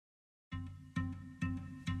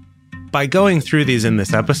by going through these in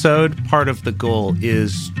this episode, part of the goal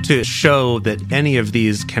is to show that any of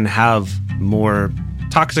these can have more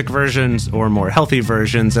toxic versions or more healthy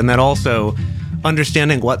versions, and then also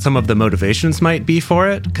understanding what some of the motivations might be for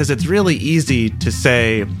it, because it's really easy to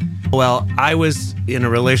say, well, I was in a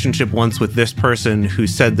relationship once with this person who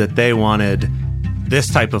said that they wanted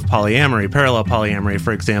this type of polyamory, parallel polyamory,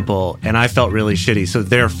 for example, and I felt really shitty, so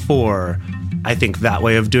therefore, I think that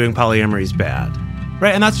way of doing polyamory is bad,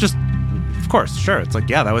 right? And that's just, of course, sure, it's like,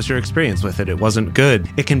 yeah, that was your experience with it. It wasn't good.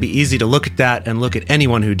 It can be easy to look at that and look at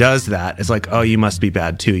anyone who does that as like, oh, you must be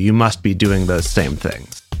bad too. You must be doing those same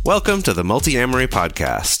things. Welcome to the Multi-Amory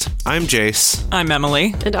Podcast. I'm Jace. I'm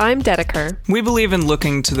Emily. And I'm Dedeker. We believe in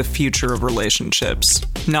looking to the future of relationships,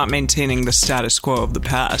 not maintaining the status quo of the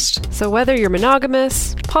past. So whether you're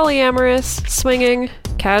monogamous, polyamorous, swinging,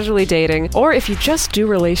 casually dating, or if you just do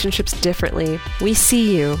relationships differently, we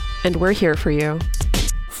see you, and we're here for you.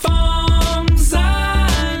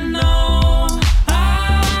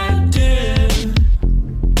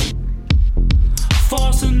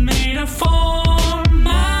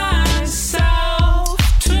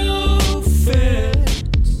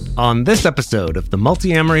 On this episode of the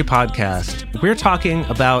Multi-Amory Podcast, we're talking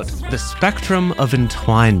about the spectrum of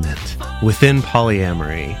entwinement within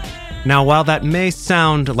polyamory. Now, while that may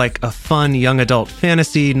sound like a fun young adult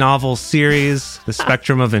fantasy novel series, The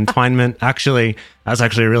Spectrum of Entwinement, that's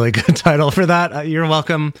actually a really good title for that. You're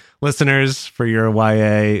welcome, listeners, for your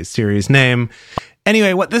YA series name.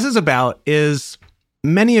 Anyway, what this is about is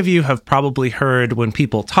many of you have probably heard when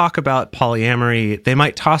people talk about polyamory, they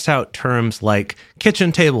might toss out terms like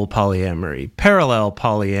kitchen table polyamory, parallel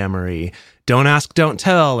polyamory, don't ask, don't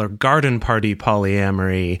tell, or garden party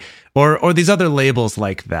polyamory, or these other labels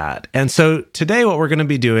like that. And so today what we're going to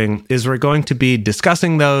be doing is we're going to be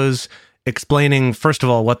discussing those, explaining, first of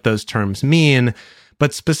all, what those terms mean,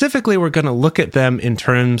 but specifically we're going to look at them in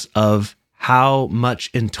terms of how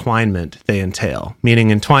much entwinement they entail, meaning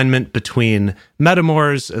entwinement between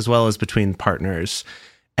metamors as well as between partners.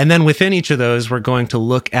 And then within each of those, we're going to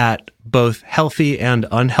look at both healthy and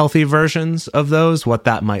unhealthy versions of those, what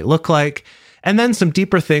that might look like, and then some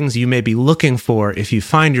deeper things you may be looking for if you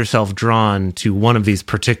find yourself drawn to one of these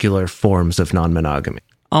particular forms of non-monogamy.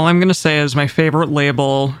 All I'm going to say is my favorite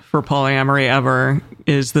label for polyamory ever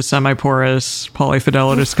is the semi-porous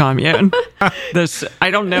polyfidelitous commune.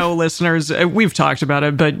 I don't know, listeners, we've talked about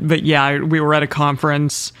it, but yeah, we were at a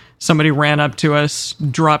conference. Somebody ran up to us,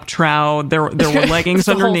 dropped trow. There were leggings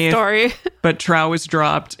underneath, but trow was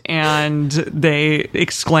dropped, and they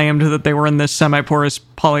exclaimed that they were in this semi-porous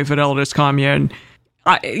polyfidelitous commune.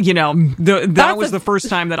 That was the first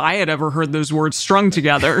time that I had ever heard those words strung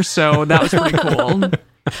together, so that was pretty cool.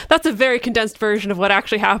 That's a very condensed version of what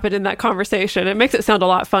actually happened in that conversation. It makes it sound a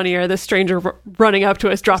lot funnier, this stranger running up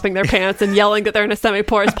to us, dropping their pants, and yelling that they're in a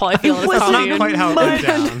semi-porous polyfidelitous commune. That's not quite how it went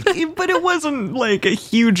down. But it wasn't like a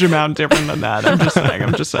huge amount different than that. I'm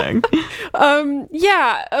just saying.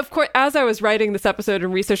 Yeah, of course, as I was writing this episode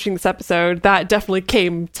and researching this episode, that definitely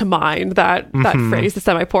came to mind, that phrase, the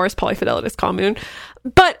semi-porous polyfidelitous commune.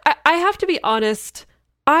 But I have to be honest,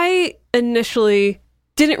 I initially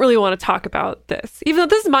didn't really want to talk about this. Even though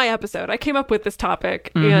this is my episode, I came up with this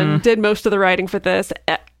topic and did most of the writing for this.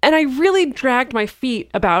 And I really dragged my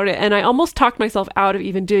feet about it. And I almost talked myself out of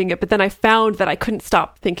even doing it. But then I found that I couldn't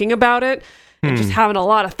stop thinking about it and just having a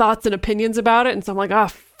lot of thoughts and opinions about it. And so I'm like,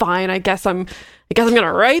 fine, I guess I'm going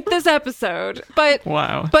to write this episode. But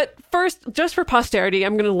wow. But first, just for posterity,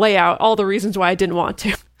 I'm going to lay out all the reasons why I didn't want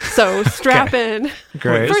to. So strap in.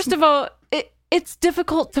 Great. First of all, it's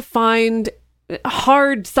difficult to find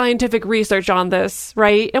hard scientific research on this,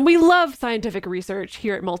 right? And we love scientific research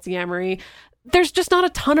here at Multi-Amory. There's just not a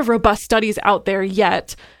ton of robust studies out there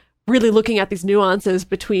yet really looking at these nuances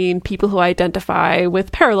between people who identify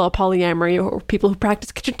with parallel polyamory or people who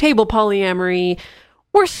practice kitchen table polyamory.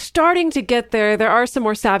 We're starting to get there. There are some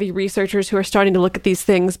more savvy researchers who are starting to look at these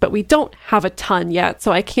things, but we don't have a ton yet.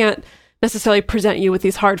 So I can't necessarily present you with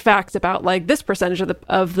these hard facts about like this percentage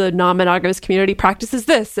of the non-monogamous community practices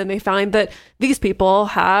this, and they find that these people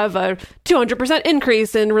have a 200%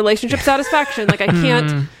 increase in relationship satisfaction. Like I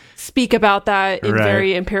can't speak about that in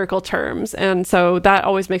very empirical terms, and so that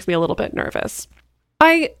always makes me a little bit nervous.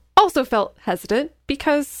 I also felt hesitant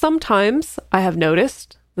because sometimes I have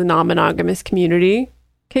noticed the non-monogamous community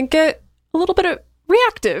can get a little bit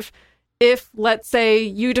reactive if, let's say,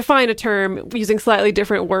 you define a term using slightly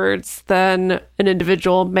different words than an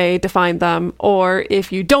individual may define them, or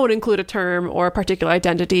if you don't include a term or a particular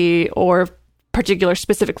identity or particular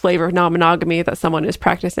specific flavor of non-monogamy that someone is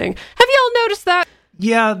practicing. Have you all noticed that?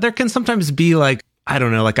 Yeah, there can sometimes be like, I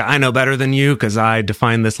don't know, like I know better than you because I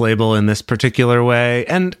define this label in this particular way.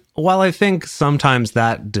 And while I think sometimes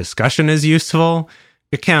that discussion is useful,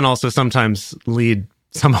 it can also sometimes lead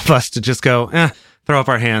some of us to just go, throw up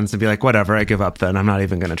our hands and be like, whatever, I give up then. I'm not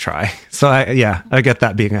even going to try. So I get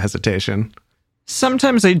that being a hesitation.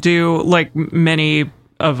 Sometimes I do, like many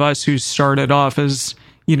of us who started off as,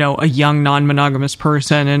 a young non-monogamous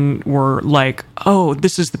person and were like, oh,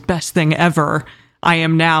 this is the best thing ever. I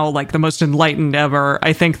am now like the most enlightened ever.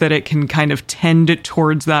 I think that it can kind of tend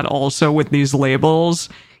towards that also with these labels.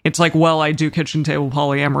 It's like, well, I do kitchen table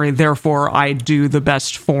polyamory, therefore I do the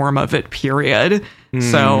best form of it, period.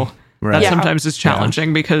 So that sometimes is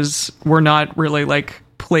challenging because we're not really like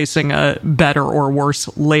placing a better or worse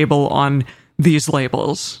label on these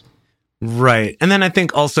labels. Right. And then I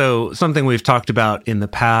think also something we've talked about in the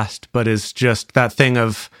past, but is just that thing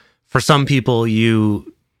of, for some people,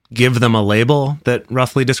 you give them a label that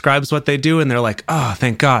roughly describes what they do, and they're like, oh,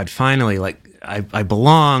 thank God, finally, like, I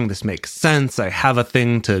belong, this makes sense, I have a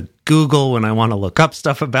thing to Google when I want to look up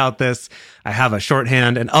stuff about this, I have a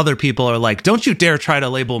shorthand, and other people are like, don't you dare try to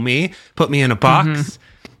label me, put me in a box,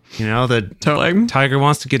 the tiger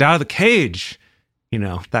wants to get out of the cage.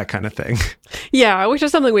 That kind of thing. Yeah, which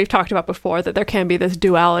is something we've talked about before, that there can be this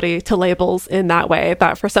duality to labels in that way,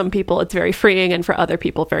 that for some people it's very freeing and for other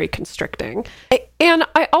people very constricting. And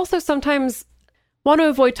I also sometimes want to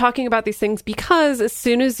avoid talking about these things because as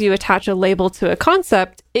soon as you attach a label to a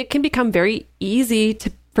concept, it can become very easy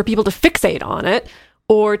for people to fixate on it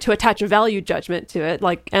or to attach a value judgment to it.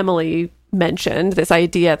 Like Emily mentioned, this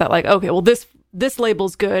idea that like, okay, well, this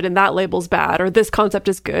label's good and that label's bad, or this concept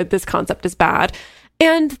is good, this concept is bad.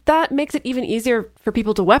 And that makes it even easier for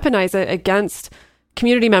people to weaponize it against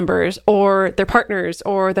community members or their partners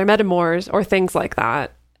or their metamors or things like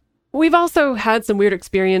that. We've also had some weird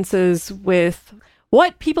experiences with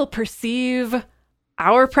what people perceive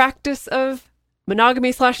our practice of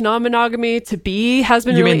monogamy/non-monogamy to be has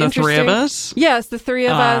been really interesting. You mean the three of us? Yes, the three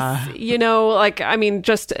of us.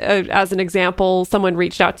 Just as an example, someone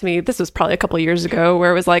reached out to me, this was probably a couple of years ago, where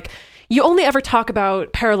it was like, you only ever talk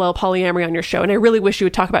about parallel polyamory on your show, and I really wish you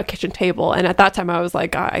would talk about kitchen table. And at that time I was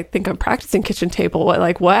like, I think I'm practicing kitchen table.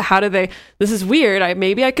 Like, what? How do they? This is weird.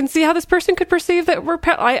 Maybe I can see how this person could perceive that we're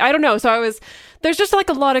I don't know. So there's just like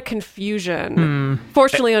a lot of confusion.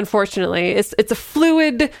 Fortunately, unfortunately, it's a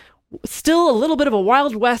fluid, still a little bit of a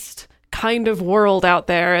Wild West kind of world out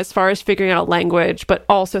there as far as figuring out language, but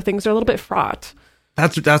also things are a little bit fraught.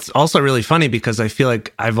 That's also really funny because I feel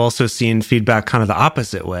like I've also seen feedback kind of the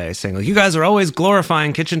opposite way, saying like, you guys are always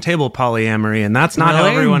glorifying kitchen table polyamory, and that's not how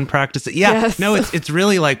everyone practices it. Yeah, yes. No, it's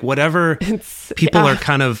really like whatever people are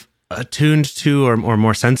kind of attuned to or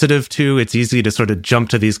more sensitive to, it's easy to sort of jump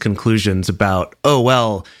to these conclusions about, oh,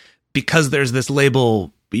 well, because there's this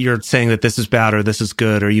label, you're saying that this is bad or this is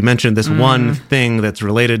good, or you mentioned this one thing that's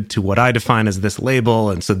related to what I define as this label,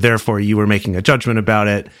 and so therefore you were making a judgment about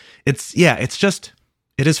it.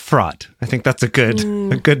 It is fraught. I think that's a good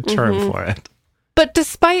term for it. But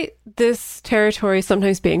despite this territory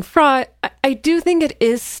sometimes being fraught, I do think it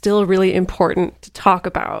is still really important to talk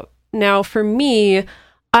about. Now, for me,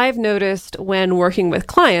 I've noticed when working with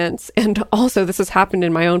clients, and also this has happened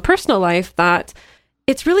in my own personal life, that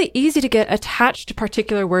it's really easy to get attached to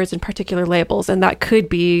particular words and particular labels. And that could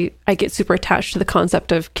be, I get super attached to the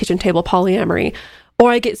concept of kitchen table polyamory, or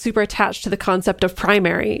I get super attached to the concept of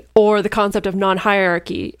primary, or the concept of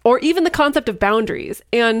non-hierarchy, or even the concept of boundaries.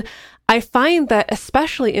 And I find that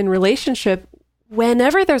especially in relationship,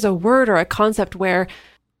 whenever there's a word or a concept where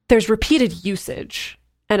there's repeated usage,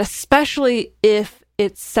 and especially if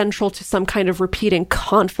it's central to some kind of repeating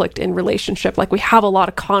conflict in relationship, like we have a lot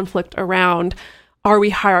of conflict around, are we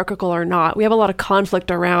hierarchical or not? We have a lot of conflict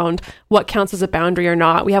around what counts as a boundary or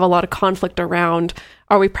not. We have a lot of conflict around,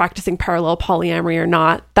 are we practicing parallel polyamory or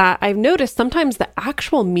not? That I've noticed sometimes the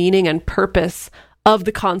actual meaning and purpose of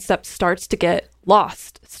the concept starts to get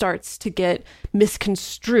lost, starts to get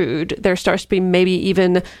misconstrued. There starts to be maybe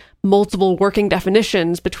even multiple working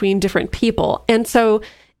definitions between different people. And so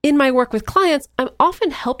in my work with clients, I'm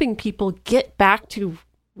often helping people get back to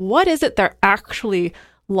what is it they're actually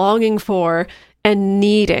longing for and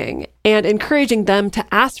needing, and encouraging them to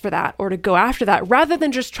ask for that or to go after that rather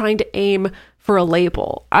than just trying to aim for a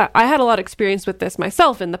label. I had a lot of experience with this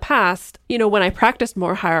myself in the past, when I practiced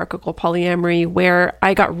more hierarchical polyamory, where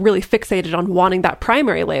I got really fixated on wanting that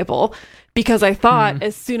primary label because I thought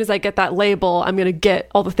as soon as I get that label, I'm going to get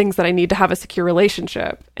all the things that I need to have a secure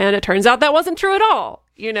relationship. And it turns out that wasn't true at all.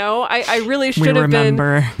 I really should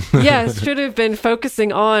have been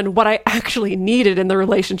focusing on what I actually needed in the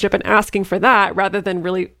relationship and asking for that rather than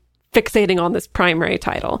really fixating on this primary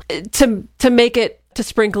title to make it to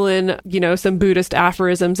sprinkle in, some Buddhist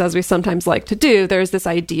aphorisms, as we sometimes like to do, there's this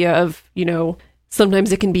idea of,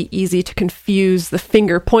 sometimes it can be easy to confuse the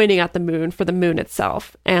finger pointing at the moon for the moon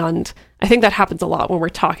itself. And I think that happens a lot when we're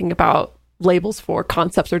talking about labels for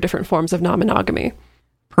concepts or different forms of non-monogamy.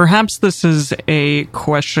 Perhaps this is a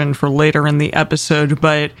question for later in the episode,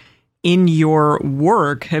 but in your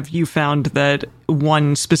work, have you found that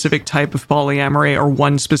one specific type of polyamory or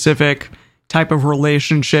one specific type of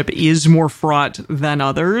relationship is more fraught than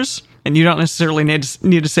others? And you don't necessarily need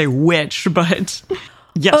to say which, but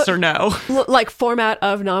yes or no. Like format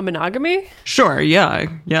of non-monogamy? Sure, yeah.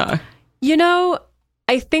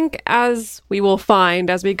 I think, as we will find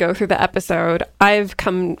as we go through the episode, I've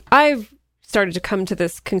started to come to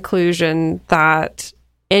this conclusion that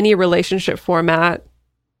any relationship format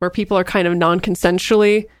where people are kind of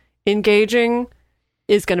non-consensually engaging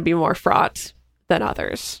is going to be more fraught than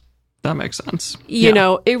others. That makes sense. You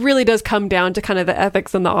know, it really does come down to kind of the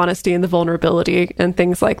ethics and the honesty and the vulnerability and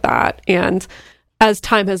things like that. And as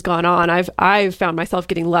time has gone on, I've found myself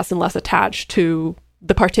getting less and less attached to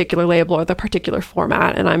the particular label or the particular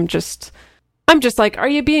format. And I'm just like, are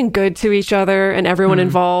you being good to each other and everyone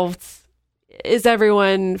involved? Is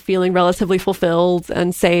everyone feeling relatively fulfilled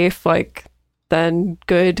and safe? Like, then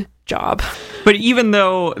good job. But even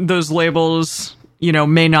though those labels,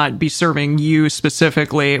 may not be serving you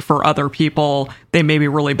specifically, for other people, they may be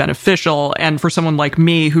really beneficial. And for someone like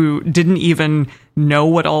me who didn't even know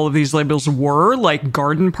what all of these labels were, like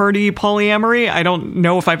garden party polyamory, I don't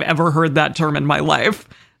know if I've ever heard that term in my life.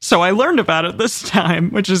 So I learned about it this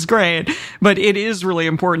time, which is great. But it is really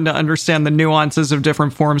important to understand the nuances of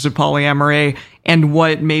different forms of polyamory and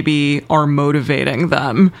what maybe are motivating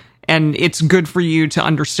them. And it's good for you to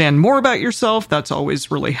understand more about yourself. That's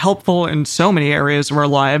always really helpful in so many areas of our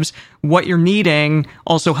lives. What you're needing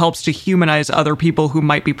also helps to humanize other people who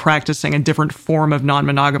might be practicing a different form of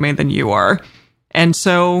non-monogamy than you are. And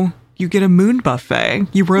so you get a moon buffet.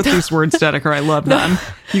 You wrote these words, Dedeker. I love them.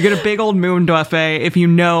 You get a big old moon buffet if you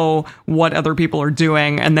know what other people are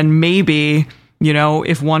doing. And then maybe,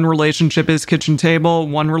 if one relationship is kitchen table,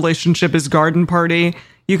 one relationship is garden party,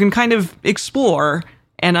 you can kind of explore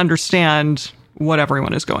and understand what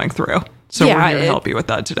everyone is going through. So we're here to help you with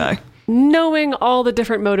that today. Knowing all the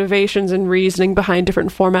different motivations and reasoning behind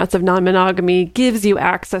different formats of non-monogamy gives you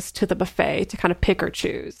access to the buffet to kind of pick or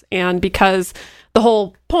choose. And because the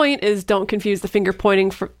whole point is don't confuse the finger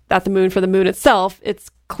pointing at the moon for the moon itself,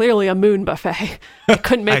 it's clearly a moon buffet. I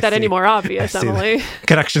couldn't make that any more obvious, Emily.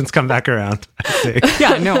 Connections come back around. I see.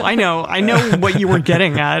 Yeah, no, I know what you were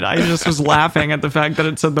getting at. I just was laughing at the fact that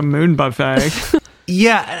it said the moon buffet.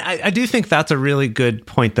 Yeah, I do think that's a really good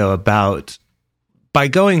point, though, about by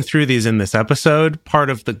going through these in this episode, part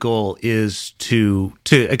of the goal is to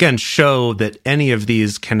again, show that any of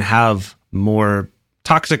these can have more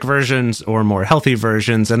toxic versions or more healthy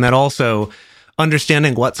versions, and that also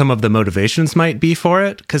understanding what some of the motivations might be for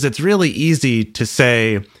it, because it's really easy to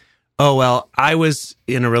say, oh, well, I was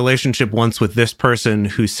in a relationship once with this person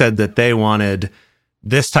who said that they wanted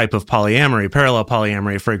this type of polyamory, parallel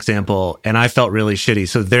polyamory, for example, and I felt really shitty.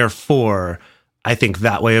 So therefore, I think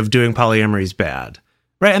that way of doing polyamory is bad,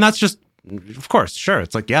 right? And that's just, of course, sure.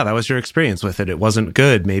 It's like, yeah, that was your experience with it. It wasn't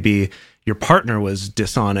good. Maybe your partner was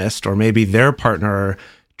dishonest, or maybe their partner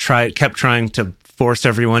kept trying to force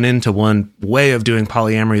everyone into one way of doing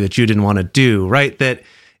polyamory that you didn't want to do, right? That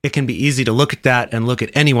it can be easy to look at that and look at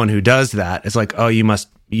anyone who does that as like, oh, you must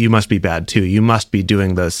be bad too. You must be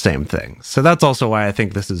doing those same things. So that's also why I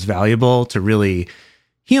think this is valuable to really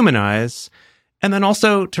humanize. And then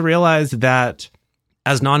also to realize that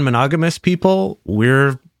as non-monogamous people,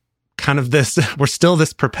 we're still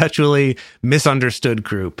this perpetually misunderstood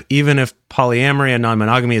group. Even if polyamory and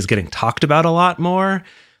non-monogamy is getting talked about a lot more,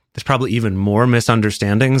 there's probably even more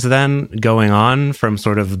misunderstandings then going on from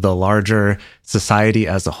sort of the larger society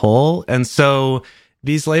as a whole. And so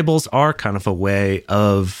these labels are kind of a way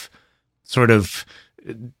of sort of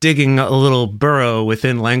digging a little burrow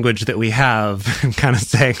within language that we have and kind of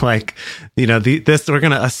saying like, we're going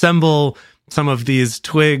to assemble some of these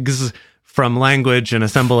twigs from language and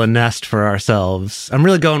assemble a nest for ourselves. I'm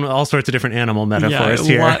really going with all sorts of different animal metaphors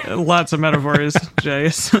here. Lots of metaphors,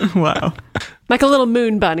 Jace. Wow. Like a little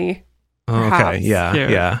moon bunny. Oh, okay.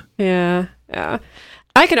 Yeah.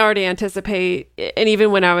 I can already anticipate, and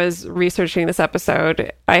even when I was researching this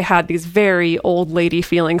episode, I had these very old lady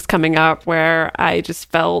feelings coming up where I just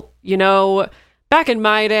felt, back in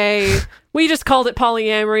my day, we just called it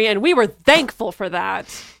polyamory and we were thankful for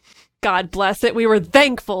that. God bless it. We were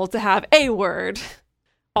thankful to have a word.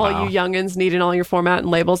 all Wow. you youngins needing all your format and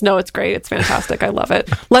labels. No, it's great. It's fantastic. I love it.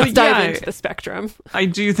 Let's dive Yeah, into the spectrum. I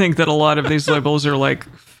do think that a lot of these labels are like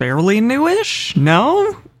fairly newish.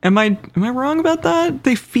 No? Am I wrong about that?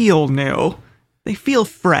 They feel new. They feel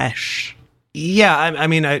fresh. Yeah, I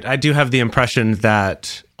mean, I do have the impression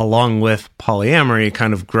that along with polyamory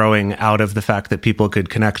kind of growing out of the fact that people could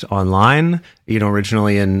connect online,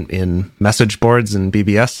 originally in message boards and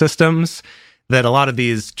BBS systems, that a lot of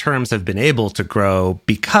these terms have been able to grow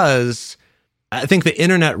because I think the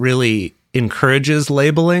internet really encourages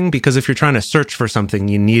labeling, because if you're trying to search for something,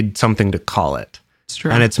 you need something to call it. It's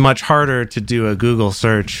true. And it's much harder to do a Google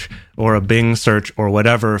search or a Bing search or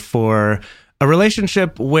whatever for a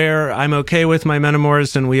relationship where I'm okay with my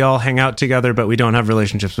metamors and we all hang out together, but we don't have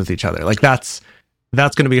relationships with each other. Like that's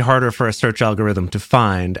going to be harder for a search algorithm to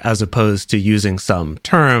find, as opposed to using some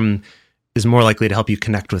term is more likely to help you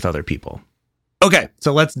connect with other people. Okay,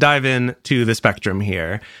 so let's dive into the spectrum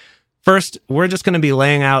here. First, we're just going to be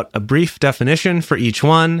laying out a brief definition for each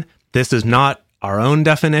one. This is not our own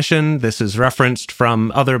definition. This is referenced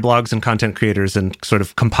from other blogs and content creators and sort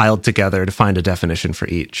of compiled together to find a definition for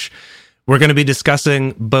each. We're going to be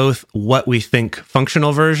discussing both what we think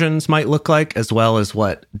functional versions might look like, as well as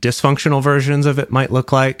what dysfunctional versions of it might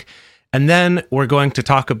look like. And then we're going to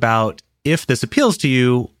talk about, if this appeals to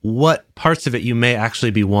you, what parts of it you may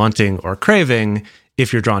actually be wanting or craving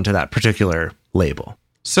if you're drawn to that particular label.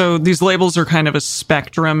 So these labels are kind of a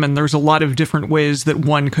spectrum, and there's a lot of different ways that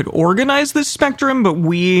one could organize this spectrum, but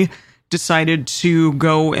we decided to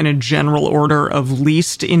go in a general order of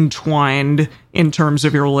least entwined in terms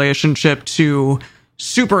of your relationship to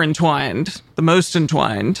super entwined, the most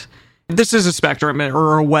entwined. This is a spectrum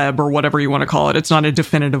or a web or whatever you want to call it. It's not a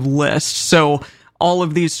definitive list. So all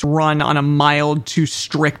of these run on a mild to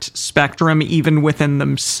strict spectrum, even within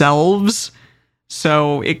themselves.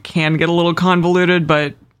 So it can get a little convoluted,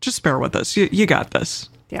 but just bear with us. You got this.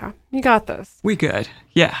 Yeah, you got this. We good.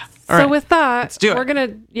 Yeah. All So right. with that, do it.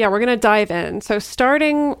 we're gonna dive in. So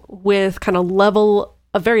starting with kind of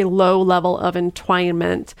a very low level of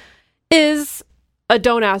entwinement is a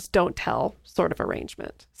don't ask, don't tell sort of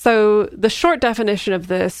arrangement. So the short definition of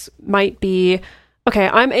this might be, okay,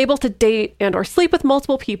 I'm able to date and or sleep with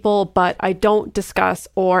multiple people, but I don't discuss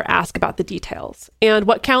or ask about the details. And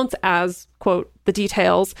what counts as, quote, the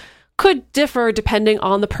details could differ depending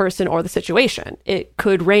on the person or the situation. It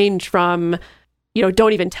could range from,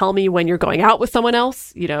 don't even tell me when you're going out with someone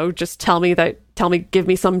else, just give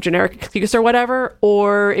me some generic excuse or whatever.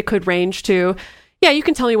 Or it could range to, yeah, you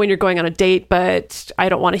can tell me when you're going on a date, but I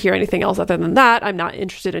don't want to hear anything else other than that. I'm not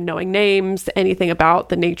interested in knowing names, anything about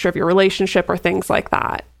the nature of your relationship or things like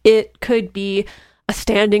that. It could be a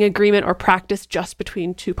standing agreement or practice just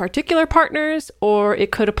between two particular partners, or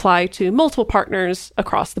it could apply to multiple partners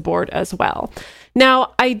across the board as well.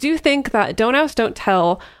 Now, I do think that don't ask, don't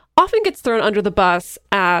tell often gets thrown under the bus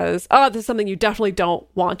as, oh, this is something you definitely don't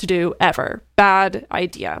want to do ever. Bad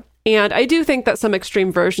idea. And I do think that some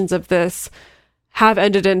extreme versions of this have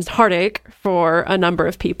ended in heartache for a number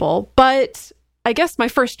of people. But I guess my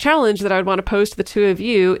first challenge that I would want to pose to the two of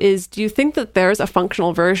you is, do you think that there's a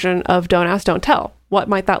functional version of don't ask, don't tell? What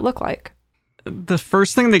might that look like? The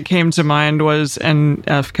first thing that came to mind was, and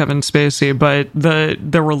F. Kevin Spacey, but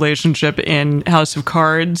the relationship in House of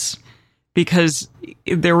Cards, because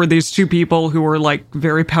there were these two people who were like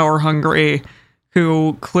very power hungry,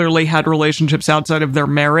 who clearly had relationships outside of their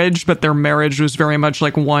marriage, but their marriage was very much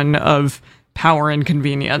like one of power and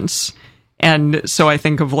convenience. And so I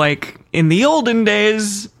think of like in the olden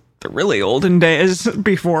days, the really olden days,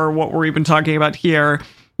 before what we're even talking about here,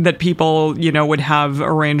 that people, would have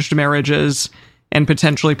arranged marriages and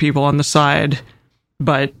potentially people on the side,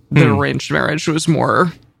 but the arranged marriage was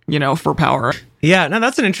more, for power. Yeah, no,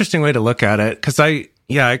 that's an interesting way to look at it, because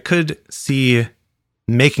I could see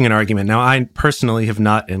making an argument. Now, I personally have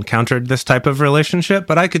not encountered this type of relationship,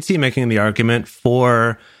 but I could see making the argument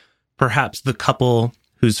for perhaps the couple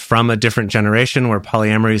who's from a different generation where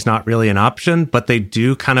polyamory is not really an option, but they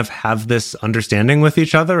do kind of have this understanding with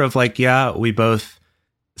each other of like, yeah, we both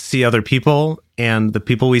see other people, and the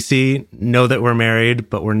people we see know that we're married,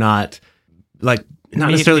 but we're not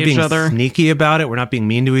necessarily being sneaky about it. We're not being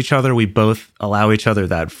mean to each other. We both allow each other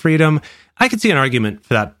that freedom. I could see an argument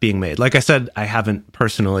for that being made. Like I said, I haven't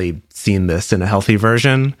personally seen this in a healthy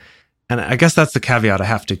version. And I guess that's the caveat I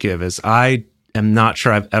have to give, is I am not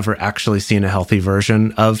sure I've ever actually seen a healthy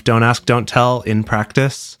version of don't ask, don't tell in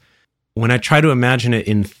practice. When I try to imagine it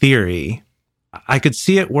in theory, I could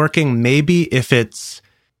see it working maybe if it's,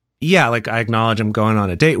 like I acknowledge I'm going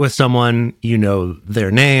on a date with someone,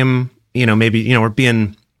 their name, maybe, we're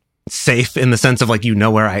being safe in the sense of like, you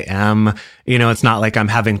know where I am. It's not like I'm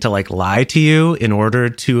having to like lie to you in order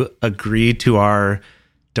to agree to our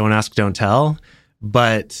don't ask, don't tell.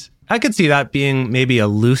 But I could see that being maybe a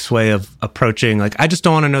loose way of approaching, like, I just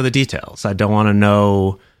don't want to know the details. I don't want to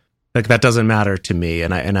know, like, that doesn't matter to me,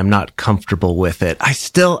 and I'm not comfortable with it. I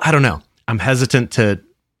don't know. I'm hesitant to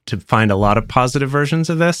find a lot of positive versions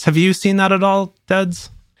of this. Have you seen that at all, Deds?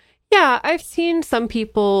 Yeah, I've seen some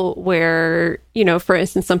people where, for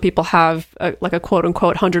instance, some people have a quote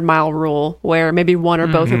unquote 100-mile rule where maybe one or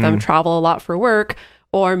both of them travel a lot for work,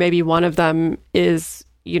 or maybe one of them is,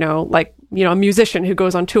 a musician who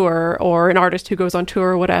goes on tour or an artist who goes on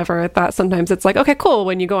tour or whatever. That sometimes it's like, okay, cool.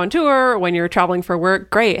 When you go on tour, when you're traveling for work,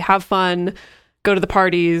 great, have fun, go to the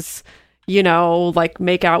parties, like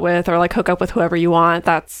make out with or like hook up with whoever you want.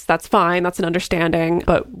 That's fine. That's an understanding,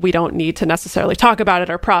 but we don't need to necessarily talk about it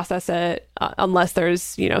or process it unless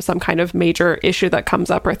there's, some kind of major issue that comes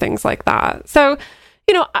up or things like that. So,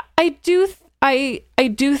 I do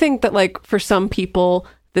think that like for some people,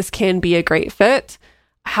 this can be a great fit.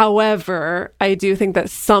 However, I do think that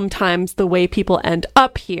sometimes the way people end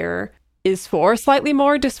up here is for slightly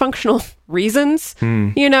more dysfunctional reasons.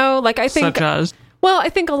 Like I think... Such as? Well, I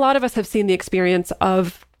think a lot of us have seen the experience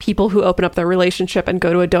of people who open up their relationship and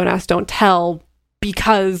go to a don't ask, don't tell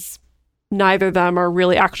because neither of them are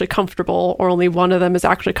really actually comfortable, or only one of them is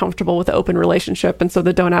actually comfortable with the open relationship. And so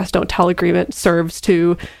the don't ask, don't tell agreement serves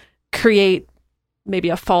to create maybe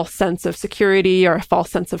a false sense of security or a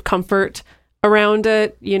false sense of comfort around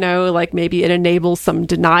it. Like maybe it enables some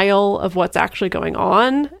denial of what's actually going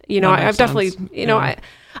on. I've definitely,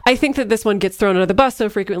 I think that this one gets thrown under the bus so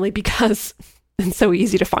frequently because it's so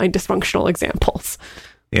easy to find dysfunctional examples.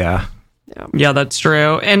 Yeah. Yeah, that's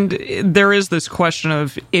true. And there is this question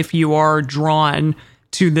of if you are drawn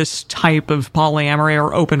to this type of polyamory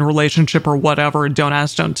or open relationship or whatever, don't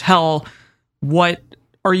ask, don't tell, what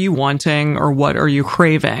are you wanting or what are you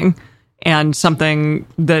craving? And something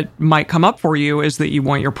that might come up for you is that you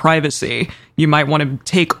want your privacy. You might want to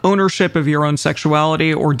take ownership of your own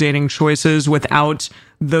sexuality or dating choices without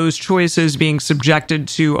those choices being subjected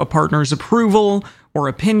to a partner's approval or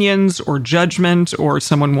opinions or judgment or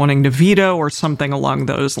someone wanting to veto or something along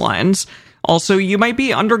those lines. Also, you might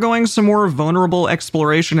be undergoing some more vulnerable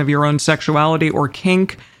exploration of your own sexuality or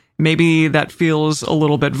kink. Maybe that feels a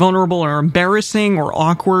little bit vulnerable or embarrassing or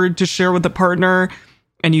awkward to share with a partner,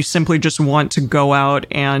 and you simply just want to go out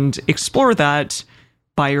and explore that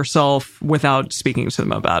by yourself without speaking to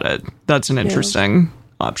them about it. That's an interesting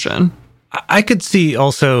option. I could see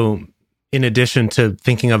also, in addition to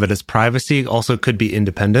thinking of it as privacy, also could be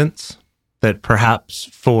independence. That perhaps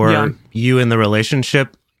for you in the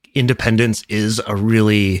relationship, independence is a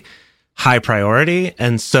really high priority.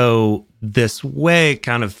 And so this way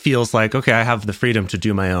kind of feels like, okay, I have the freedom to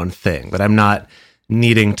do my own thing, that I'm not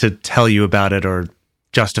needing to tell you about it or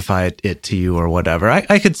justify it to you or whatever.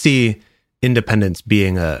 I could see independence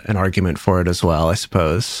being an argument for it as well, I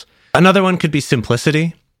suppose. Another one could be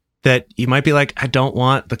simplicity, that you might be like, I don't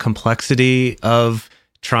want the complexity of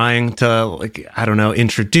trying to, like, I don't know,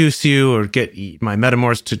 introduce you or get my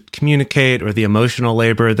metamors to communicate, or the emotional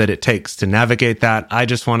labor that it takes to navigate that. I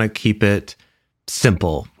just want to keep it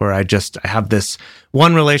simple, where I have this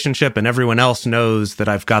one relationship and everyone else knows that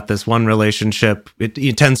I've got this one relationship.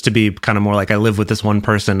 It tends to be kind of more like I live with this one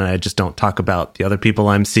person and I just don't talk about the other people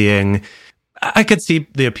I'm seeing. I could see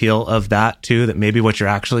the appeal of that too, that maybe what you're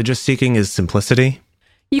actually just seeking is simplicity.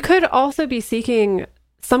 You could also be seeking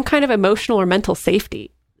some kind of emotional or mental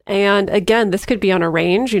safety. And again, this could be on a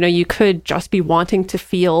range. You could just be wanting to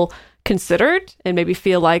feel considered and maybe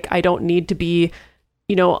feel like I don't need to be,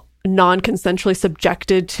 non-consensually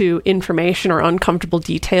subjected to information or uncomfortable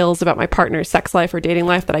details about my partner's sex life or dating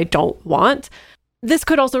life that I don't want. This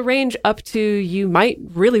could also range up to you might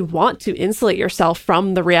really want to insulate yourself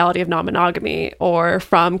from the reality of non-monogamy or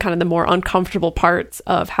from kind of the more uncomfortable parts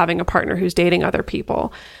of having a partner who's dating other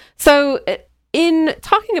people. So in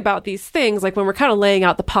talking about these things, like when we're kind of laying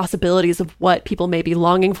out the possibilities of what people may be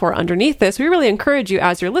longing for underneath this, we really encourage you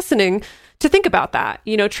as you're listening to think about that,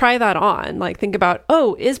 try that on, like think about,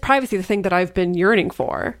 is privacy the thing that I've been yearning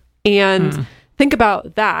for? And think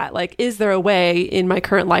about that. Like, is there a way in my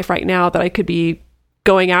current life right now that I could be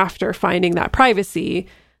going after finding that privacy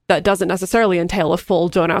that doesn't necessarily entail a full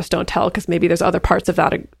don't ask, don't tell, because maybe there's other parts of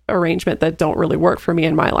that arrangement that don't really work for me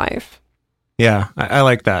in my life. Yeah, I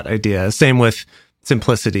like that idea. Same with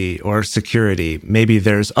simplicity or security. Maybe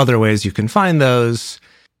there's other ways you can find those.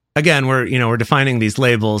 Again, we're defining these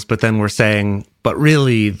labels, but then we're saying, but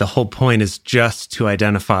really the whole point is just to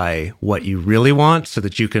identify what you really want so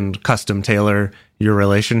that you can custom tailor your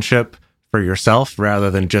relationship for yourself rather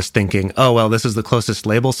than just thinking, oh, well, this is the closest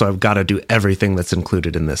label, so I've got to do everything that's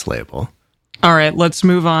included in this label. All right, let's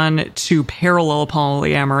move on to parallel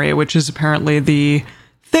polyamory, which is apparently the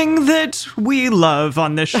thing that we love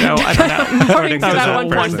on this show. I don't know. According to that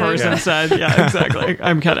one person said. Yeah, exactly.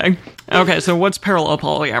 I'm kidding. Okay, so what's parallel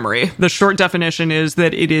polyamory? The short definition is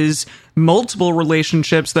that it is multiple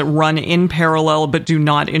relationships that run in parallel but do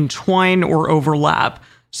not entwine or overlap.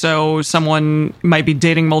 So someone might be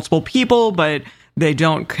dating multiple people, but they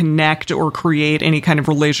don't connect or create any kind of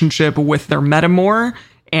relationship with their metamor,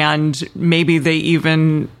 and maybe they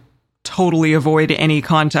even totally avoid any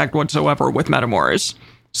contact whatsoever with metamors.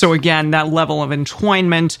 So again, that level of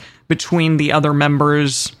entwinement between the other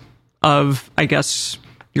members of, I guess,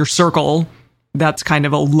 your circle, that's kind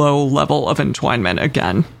of a low level of entwinement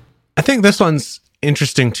again. I think this one's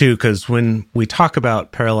interesting too, because when we talk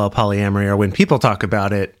about parallel polyamory, or when people talk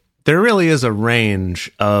about it, there really is a range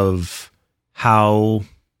of how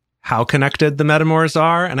connected the metamors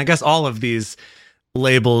are. And I guess all of these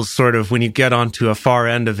labels sort of, when you get onto a far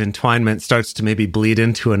end of entwinement, starts to maybe bleed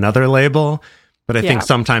into another label. But I think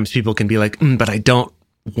sometimes people can be like, but I don't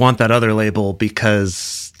want that other label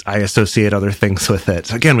because I associate other things with it.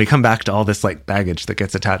 So again, we come back to all this like baggage that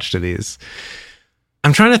gets attached to these.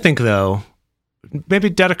 I'm trying to think though, maybe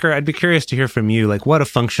Dedeker, I'd be curious to hear from you, like what a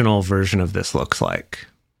functional version of this looks like.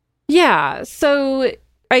 Yeah, so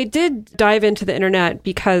I did dive into the internet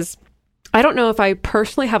because I don't know if I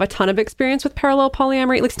personally have a ton of experience with parallel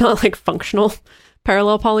polyamory, at least not like functional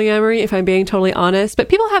parallel polyamory, if I'm being totally honest. But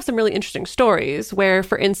people have some really interesting stories where,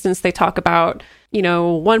 for instance, they talk about,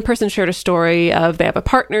 one person shared a story of they have a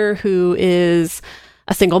partner who is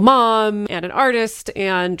a single mom and an artist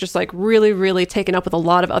and just like really, really taken up with a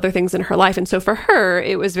lot of other things in her life. And so for her,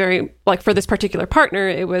 it was very like, for this particular partner,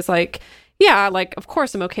 it was like, yeah, like, of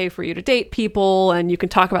course, I'm okay for you to date people and you can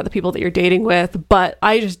talk about the people that you're dating with, but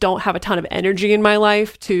I just don't have a ton of energy in my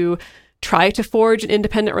life to try to forge an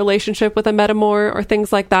independent relationship with a metamor or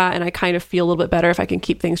things like that. And I kind of feel a little bit better if I can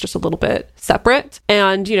keep things just a little bit separate.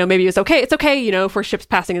 And, maybe it's okay, if we're ships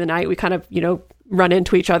passing in the night, we kind of, run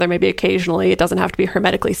into each other maybe occasionally. It doesn't have to be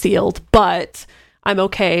hermetically sealed, but I'm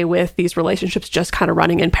okay with these relationships just kind of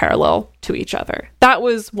running in parallel to each other. That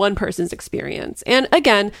was one person's experience. And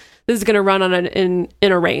again, this is going to run on in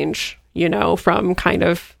a range, from kind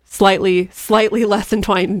of slightly less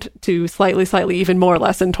entwined to slightly even more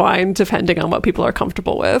less entwined, depending on what people are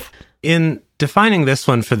comfortable with. In defining this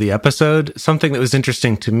one for the episode, something that was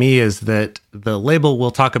interesting to me is that the label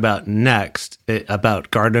we'll talk about next,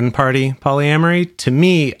 about garden party polyamory, to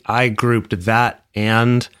me, I grouped that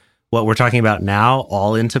and what we're talking about now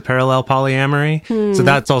all into parallel polyamory. So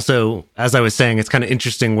that's also, as I was saying, it's kind of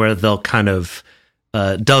interesting where they'll kind of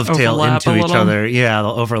dovetail overlap into each other. Yeah,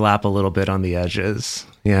 they'll overlap a little bit on the edges.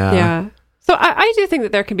 Yeah. So I do think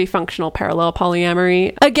that there can be functional parallel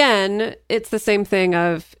polyamory. Again, it's the same thing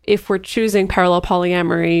of if we're choosing parallel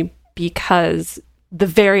polyamory because the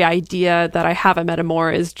very idea that I have a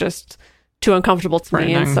metamor is just too uncomfortable to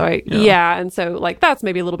me. And so and so like that's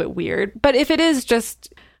maybe a little bit weird. But if it is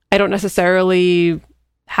just, I don't necessarily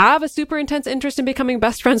have a super intense interest in becoming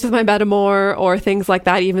best friends with my metamor or things like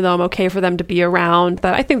that, even though I'm okay for them to be around,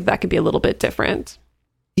 that I think that could be a little bit different.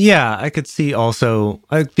 Yeah, I could see also,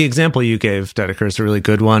 the example you gave, Dedeker, is a really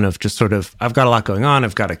good one of just sort of, I've got a lot going on,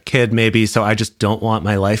 I've got a kid maybe, so I just don't want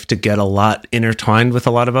my life to get a lot intertwined with a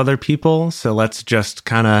lot of other people, so let's just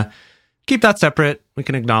kind of keep that separate. We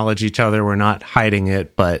can acknowledge each other, we're not hiding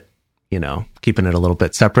it, but, keeping it a little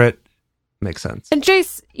bit separate makes sense. And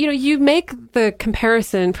Jace, you make the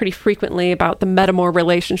comparison pretty frequently about the metamor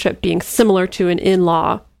relationship being similar to an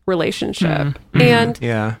in-law relationship. And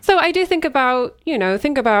so I do think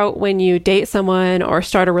about when you date someone or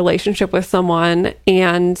start a relationship with someone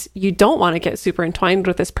and you don't want to get super entwined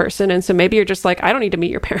with this person. And so maybe you're just like, I don't need to meet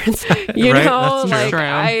your parents. That's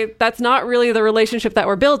not really the relationship that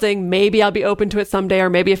we're building. Maybe I'll be open to it someday. Or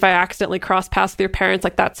maybe if I accidentally cross paths with your parents,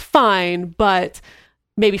 like that's fine. But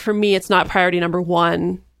maybe for me, it's not priority number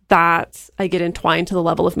one that I get entwined to the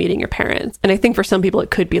level of meeting your parents. And I think for some people,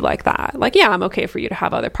 it could be like that. Like, yeah, I'm okay for you to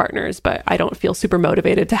have other partners, but I don't feel super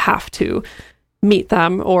motivated to have to meet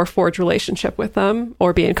them or forge relationship with them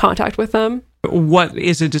or be in contact with them. What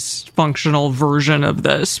is a dysfunctional version of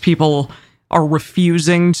this? People are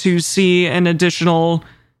refusing to see an additional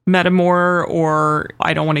metamor, or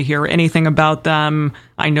I don't want to hear anything about them.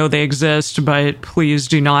 I know they exist, but please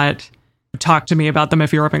do not talk to me about them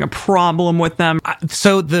if you're having a problem with them.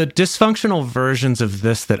 So the dysfunctional versions of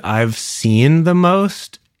this that I've seen the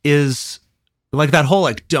most is like that whole,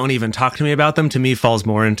 like, don't even talk to me about them, to me falls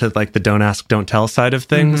more into like the don't ask, don't tell side of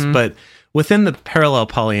things. But within the parallel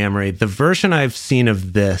polyamory, the version I've seen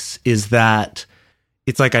of this is that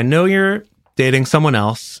it's like, I know you're dating someone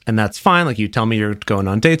else, and that's fine. Like, you tell me you're going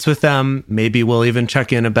on dates with them. Maybe we'll even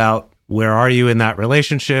check in about where are you in that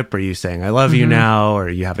relationship? Are you saying I love you now? Or are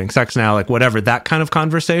you having sex now? Like, whatever, that kind of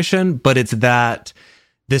conversation. But it's that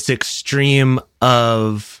this extreme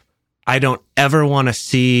of, I don't ever want to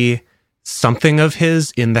see something of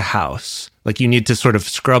his in the house. Like, you need to sort of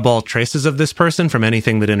scrub all traces of this person from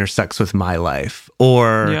anything that intersects with my life.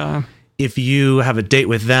 Or if you have a date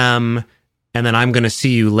with them and then I'm going to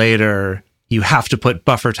see you later, you have to put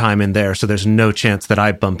buffer time in there so there's no chance that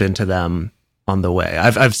I bump into them on the way.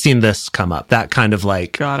 I've seen this come up. That kind of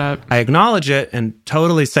like, got it. I acknowledge it and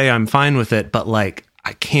totally say I'm fine with it, but like,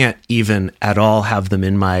 I can't even at all have them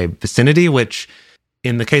in my vicinity, which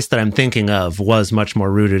in the case that I'm thinking of was much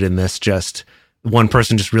more rooted in this, just one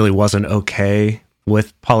person just really wasn't okay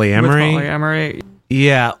with polyamory.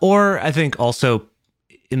 Yeah. Or I think also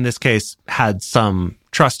in this case had some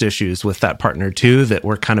trust issues with that partner too, that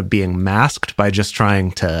were kind of being masked by just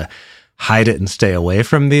trying to hide it and stay away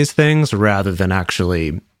from these things rather than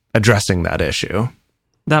actually addressing that issue.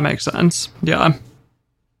 That makes sense. Yeah.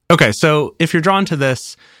 Okay. So if you're drawn to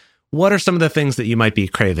this, what are some of the things that you might be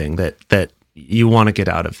craving that you want to get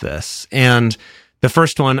out of this? And the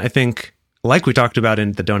first one, I think, like we talked about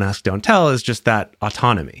in the Don't Ask, Don't Tell, is just that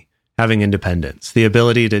autonomy, having independence, the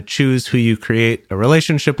ability to choose who you create a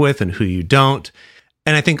relationship with and who you don't.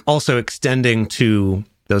 And I think also extending to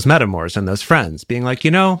those metamors and those friends, being like,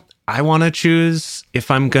 I want to choose if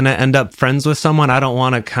I'm going to end up friends with someone. I don't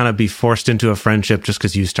want to kind of be forced into a friendship just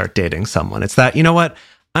because you start dating someone. It's that, you know what?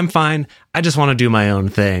 I'm fine. I just want to do my own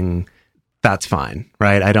thing. That's fine,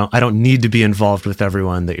 right? I don't need to be involved with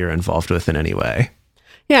everyone that you're involved with in any way.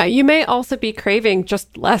 Yeah, you may also be craving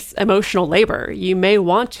just less emotional labor. You may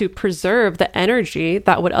want to preserve the energy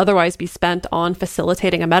that would otherwise be spent on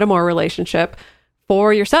facilitating a metamor relationship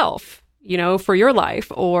for yourself, for your life,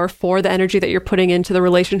 or for the energy that you're putting into the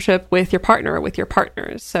relationship with your partner or with your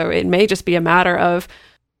partners. So it may just be a matter of,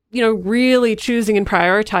 really choosing and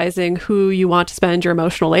prioritizing who you want to spend your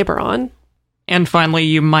emotional labor on. And finally,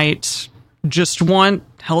 you might just want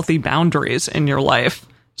healthy boundaries in your life.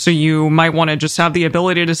 So you might want to just have the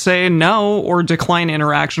ability to say no or decline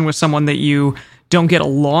interaction with someone that you don't get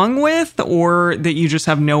along with, or that you just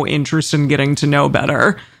have no interest in getting to know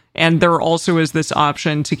better. And there also is this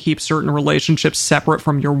option to keep certain relationships separate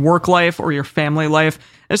from your work life or your family life,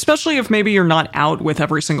 especially if maybe you're not out with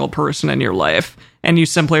every single person in your life and you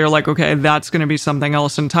simply are like, okay, that's going to be something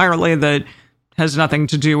else entirely that has nothing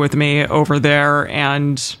to do with me over there.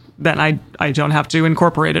 And then I don't have to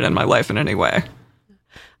incorporate it in my life in any way.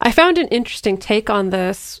 I found an interesting take on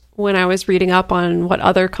this when I was reading up on what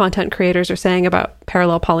other content creators are saying about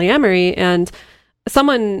parallel polyamory. And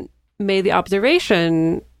someone made the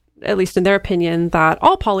observation, at least in their opinion, that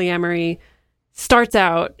all polyamory starts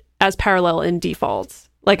out as parallel in default.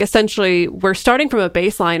 Like, essentially, we're starting from a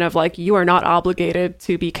baseline of like, you are not obligated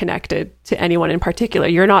to be connected to anyone in particular.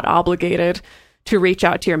 You're not obligated to reach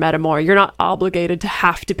out to your metamor. You're not obligated to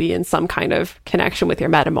have to be in some kind of connection with your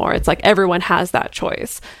metamor. It's like everyone has that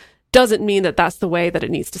choice. Doesn't mean that that's the way that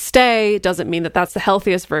it needs to stay. Doesn't mean that that's the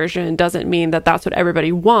healthiest version. Doesn't mean that that's what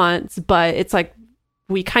everybody wants. But it's like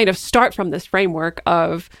we kind of start from this framework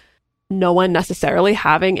of no one necessarily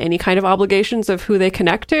having any kind of obligations of who they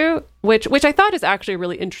connect to, which I thought is actually a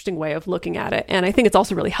really interesting way of looking at it. And I think it's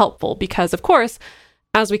also really helpful because, of course,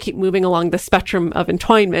 as we keep moving along the spectrum of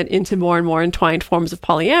entwinement into more and more entwined forms of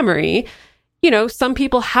polyamory, some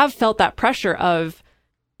people have felt that pressure of,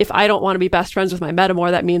 if I don't want to be best friends with my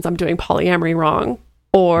metamor, that means I'm doing polyamory wrong.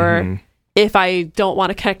 Or if I don't want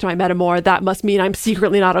to connect to my metamor, that must mean I'm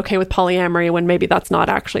secretly not okay with polyamory, when maybe that's not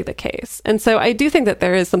actually the case. And so I do think that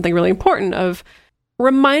there is something really important of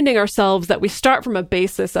reminding ourselves that we start from a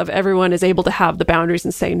basis of everyone is able to have the boundaries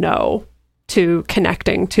and say no to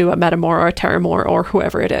connecting to a metamor or a terramor or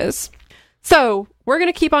whoever it is. So we're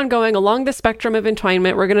going to keep on going along the spectrum of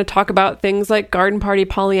entwinement. We're going to talk about things like garden party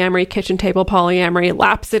polyamory, kitchen table polyamory,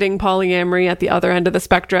 lap-sitting polyamory at the other end of the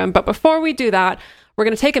spectrum. But before we do that, we're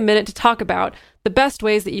going to take a minute to talk about the best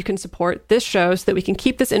ways that you can support this show so that we can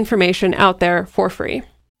keep this information out there for free.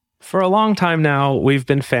 For a long time now, we've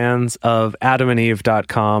been fans of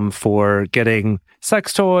adamandeve.com for getting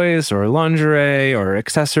sex toys or lingerie or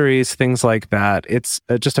accessories, things like that. It's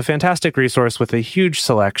just a fantastic resource with a huge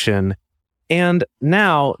selection. And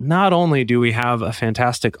now, not only do we have a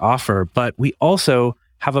fantastic offer, but we also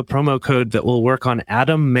have a promo code that will work on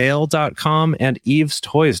adammail.com and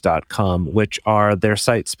evestoys.com, which are their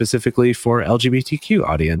sites specifically for LGBTQ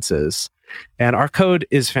audiences. And our code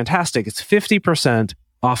is fantastic. It's 50%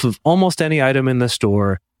 off of almost any item in the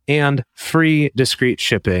store, and free discreet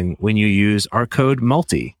shipping when you use our code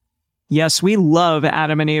MULTI. Yes, we love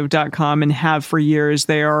adamandeve.com and have for years.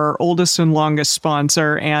 They are our oldest and longest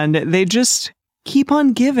sponsor, and they just keep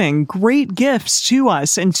on giving great gifts to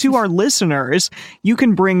us and to our listeners. You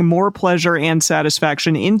can bring more pleasure and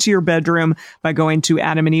satisfaction into your bedroom by going to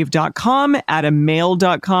adamandeve.com,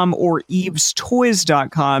 adammail.com, or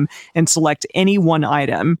evestoys.com and select any one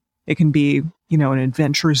item. It can be, an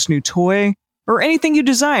adventurous new toy or anything you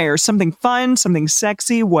desire, something fun, something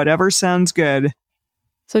sexy, whatever sounds good.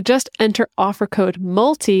 So just enter offer code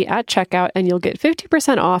MULTI at checkout and you'll get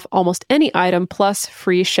 50% off almost any item plus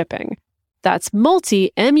free shipping. That's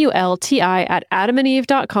MULTI, M-U-L-T-I, at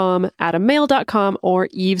adamandeve.com, adammail.com, or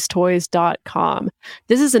evestoys.com.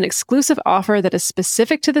 This is an exclusive offer that is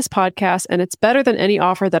specific to this podcast, and it's better than any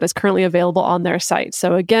offer that is currently available on their site.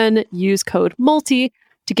 So again, use code MULTI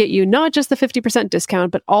to get you not just the 50%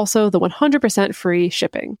 discount, but also the 100% free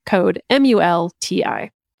shipping. Code MULTI.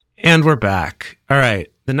 And we're back. All right.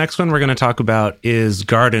 The next one we're going to talk about is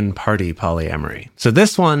garden party polyamory. So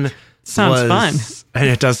this one sounds fun. And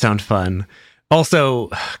it does sound fun.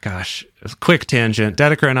 Also, gosh, quick tangent.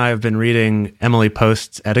 Dedeker and I have been reading Emily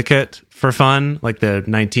Post's Etiquette for fun, like the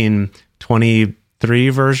 1923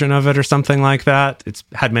 version of it or something like that. It's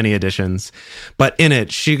had many editions. But in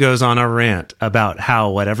it, she goes on a rant about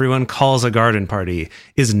how what everyone calls a garden party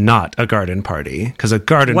is not a garden party. Because a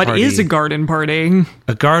garden party... What is a garden party?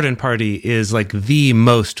 A garden party is like the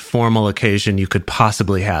most formal occasion you could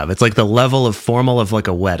possibly have. It's like the level of formal of like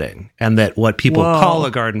a wedding. And that what people call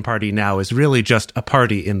a garden party now is really just a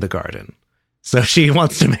party in the garden. So she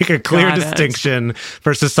wants to make a clear distinction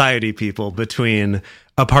for society people between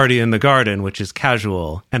a party in the garden, which is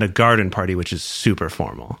casual, and a garden party, which is super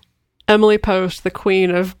formal. Emily Post, the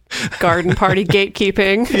queen of garden party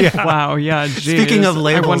gatekeeping. Yeah. Wow, yeah. Geez. Speaking of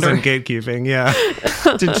labels and gatekeeping, yeah.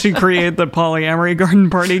 Did she create the polyamory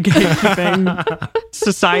garden party gatekeeping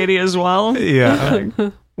society as well? Yeah.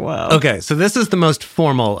 Wow. Okay, so this is the most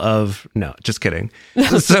formal of... No, just kidding.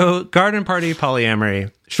 So garden party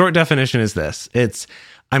polyamory, short definition is this. It's,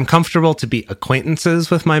 I'm comfortable to be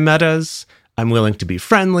acquaintances with my metas. I'm willing to be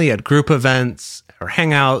friendly at group events or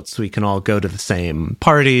hangouts. We can all go to the same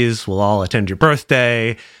parties. We'll all attend your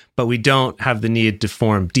birthday. But we don't have the need to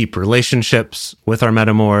form deep relationships with our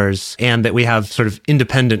metamors, and that we have sort of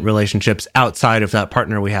independent relationships outside of that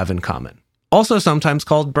partner we have in common. Also sometimes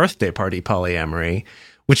called birthday party polyamory,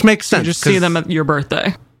 which makes sense. You just see them at your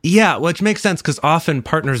birthday. Yeah, which makes sense because often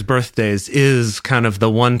partners' birthdays is kind of the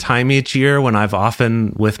one time each year when I've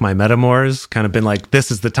often, with my metamors, kind of been like, this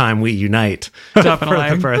is the time we unite for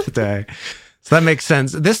the birthday. So that makes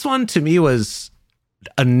sense. This one to me was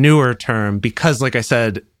a newer term because, like I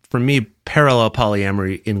said, for me, parallel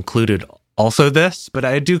polyamory included also this, but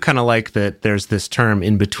I do kind of like that there's this term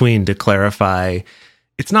in between to clarify.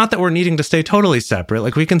 It's not that we're needing to stay totally separate.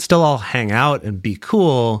 Like we can still all hang out and be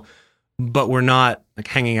cool, but we're not like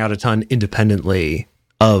hanging out a ton independently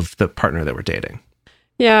of the partner that we're dating.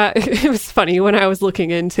 Yeah, it was funny when I was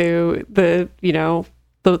looking into the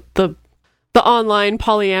online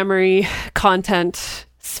polyamory content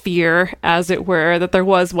sphere, as it were, that there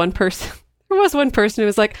was one person who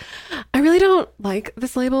was like, I really don't like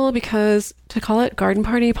this label because to call it garden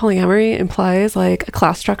party polyamory implies like a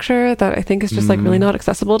class structure that I think is just like really not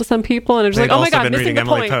accessible to some people. And it's like, oh my God, missing the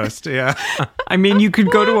point. Post. Yeah. I mean, you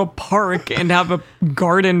could go to a park and have a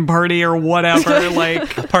garden party or whatever,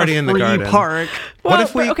 like a party in the garden. Park. Well, what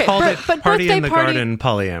if we called it party in the garden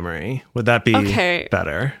polyamory? Would that be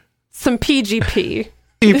better? Some PGP.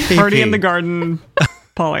 Party in the garden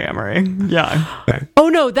polyamory. Yeah. Okay. Oh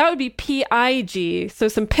no, that would be PIG. So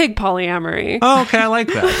some pig polyamory. Oh, okay, I like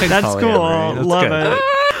that. Pig That's polyamory. cool. That's Love good. it.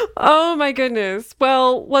 Oh my goodness.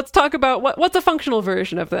 Well, let's talk about what's a functional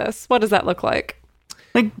version of this. What does that look like?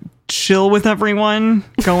 Like chill with everyone,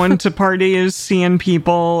 going to parties, seeing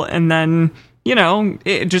people, and then,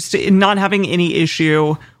 just not having any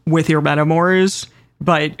issue with your metamors,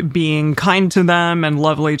 but being kind to them and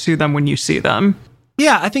lovely to them when you see them.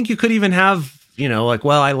 Yeah, I think you could even have,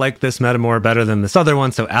 I like this metamor better than this other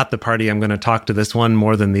one, so at the party I'm going to talk to this one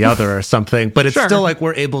more than the other or something. But it's still like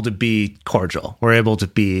we're able to be cordial. We're able to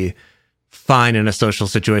be fine in a social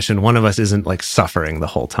situation. One of us isn't like suffering the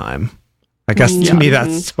whole time. I guess to me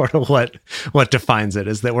that's sort of what defines it,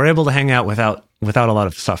 is that we're able to hang out without a lot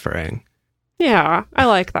of suffering. Yeah, I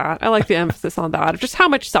like that. I like the emphasis on that, of just how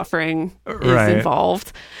much suffering is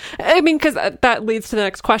involved. I mean, because that leads to the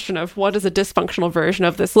next question of what does a dysfunctional version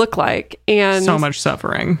of this look like? And so much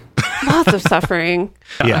suffering. Lots of suffering.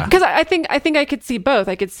 Yeah. Because I think I could see both.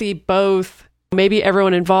 I could see both maybe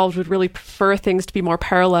everyone involved would really prefer things to be more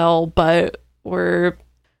parallel, but we're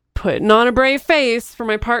putting on a brave face for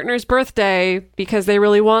my partner's birthday because they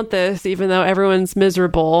really want this, even though everyone's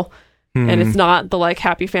miserable. And it's not the like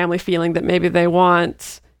happy family feeling that maybe they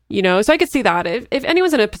want, you know? So I could see that if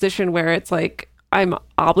anyone's in a position where it's like, I'm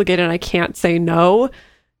obligated and I can't say no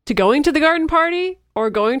to going to the garden party or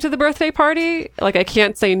going to the birthday party, like I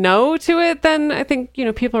can't say no to it, then I think, you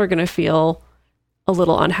know, people are going to feel a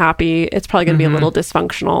little unhappy. It's probably going to be a little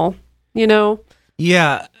dysfunctional, you know?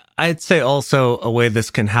 Yeah. I'd say also a way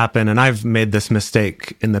this can happen, and I've made this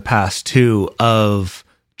mistake in the past too, of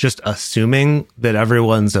just assuming that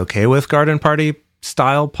everyone's okay with garden party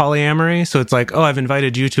style polyamory. So it's like, oh, I've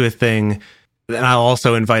invited you to a thing, and I'll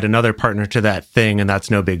also invite another partner to that thing, and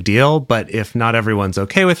that's no big deal. But if not everyone's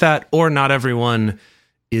okay with that, or not everyone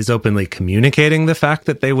is openly communicating the fact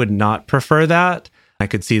that they would not prefer that, I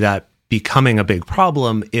could see that becoming a big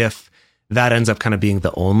problem if that ends up kind of being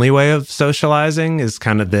the only way of socializing, is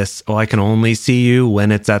kind of this, oh, I can only see you when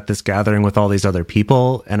it's at this gathering with all these other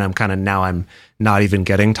people. And I'm not even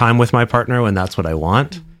getting time with my partner when that's what I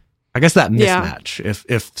want. I guess that mismatch,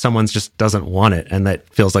 if someone's just doesn't want it and that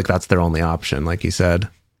feels like that's their only option, like you said.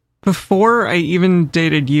 Before I even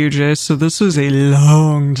dated you, Jace, so this was a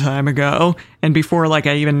long time ago, and before like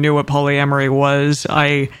I even knew what polyamory was,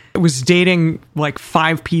 I was dating like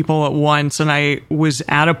 5 people at once, and I was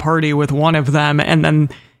at a party with one of them, and then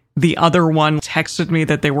the other one texted me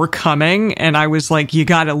that they were coming, and I was like, you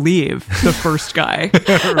gotta leave, the first guy.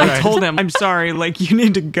 Right. I told him, I'm sorry, like, you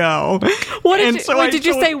need to go. Did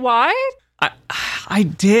you say why? I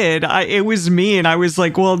did. It was me, and I was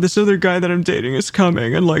like, well, this other guy that I'm dating is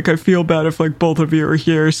coming, and like I feel bad if like both of you are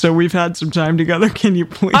here, so we've had some time together. Can you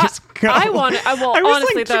please go? I was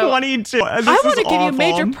honestly like though 22. I want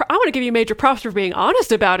to give you major props for being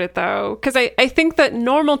honest about it though, because I think that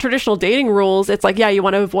normal traditional dating rules, it's like, yeah, you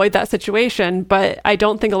want to avoid that situation, but I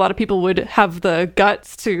don't think a lot of people would have the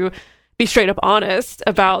guts to be straight up honest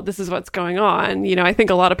about this is what's going on. You know, I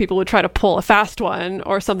think a lot of people would try to pull a fast one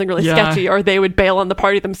or something really sketchy, or they would bail on the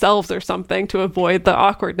party themselves or something to avoid the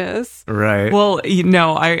awkwardness. Right. Well,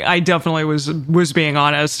 no, I definitely was being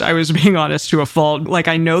honest. I was being honest to a fault. Like,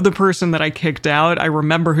 I know the person that I kicked out. I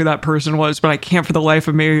remember who that person was, but I can't for the life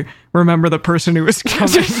of me remember the person who was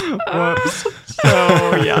coming. Whoops.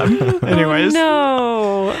 So, yeah. Anyways.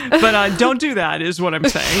 Oh, no. But don't do that is what I'm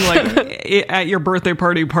saying. Like, at your birthday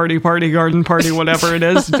party, garden party, whatever it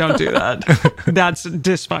is, don't do that. That's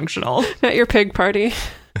dysfunctional. At your pig party.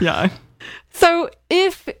 Yeah. So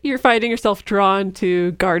if you're finding yourself drawn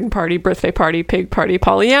to garden party, birthday party, pig party,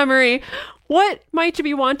 polyamory, what might you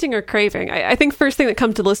be wanting or craving? I think first thing that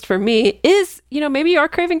comes to the list for me is, you know, maybe you are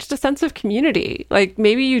craving just a sense of community. Like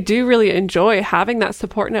maybe you do really enjoy having that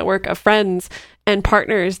support network of friends and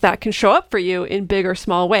partners that can show up for you in big or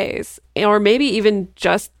small ways, or maybe even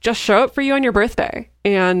just show up for you on your birthday.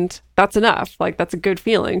 And that's enough. Like that's a good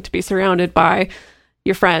feeling to be surrounded by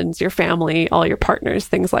your friends, your family, all your partners,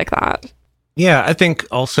 things like that. Yeah, I think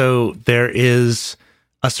also there is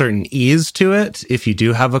a certain ease to it if you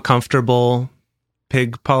do have a comfortable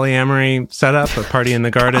pig polyamory setup, a party in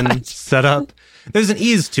the garden setup. There's an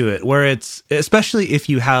ease to it where it's, especially if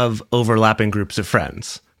you have overlapping groups of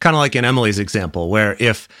friends, kind of like in Emily's example, where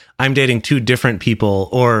if I'm dating 2 different people,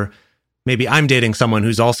 or maybe I'm dating someone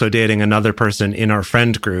who's also dating another person in our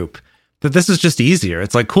friend group, that this is just easier.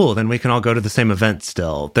 It's like, cool, then we can all go to the same event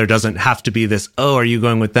still. There doesn't have to be this, oh, are you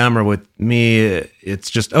going with them or with me?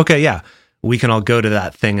 It's just, okay, yeah, we can all go to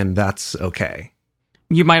that thing and that's okay.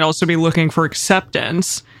 You might also be looking for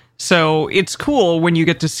acceptance. So it's cool when you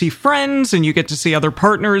get to see friends and you get to see other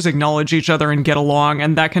partners acknowledge each other and get along,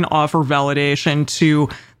 and that can offer validation to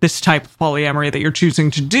this type of polyamory that you're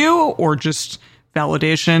choosing to do, or just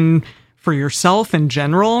validation for yourself in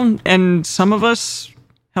general. And some of us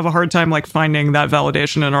have a hard time like finding that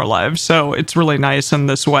validation in our lives. So it's really nice in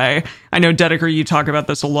this way. I know, Dedeker, you talk about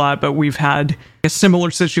this a lot, but we've had a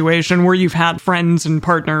similar situation where you've had friends and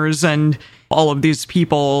partners and all of these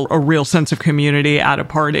people, a real sense of community at a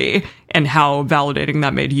party, and how validating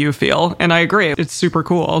that made you feel. And I agree. It's super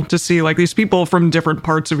cool to see like these people from different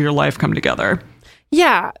parts of your life come together.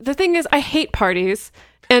 Yeah. The thing is, I hate parties.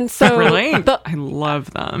 And so really? I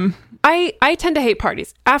love them. I tend to hate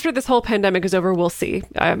parties. After this whole pandemic is over, we'll see.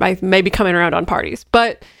 I may be coming around on parties.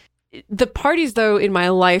 But the parties, though, in my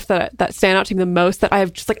life that stand out to me the most, that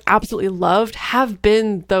I've just like absolutely loved, have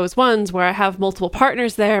been those ones where I have multiple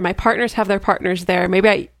partners there. My partners have their partners there. Maybe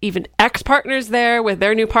I even ex-partners there with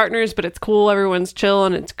their new partners, but it's cool. Everyone's chill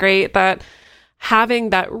and it's great. That having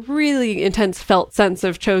that really intense felt sense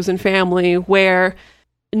of chosen family where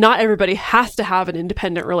not everybody has to have an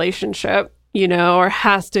independent relationship. or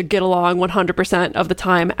has to get along 100% of the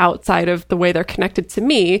time outside of the way they're connected to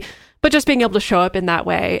me. But just being able to show up in that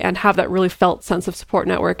way and have that really felt sense of support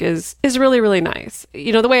network is really, really nice.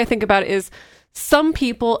 The way I think about it is some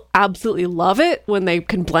people absolutely love it when they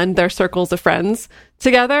can blend their circles of friends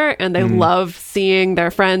together, and they love seeing their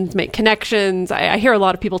friends make connections. I hear a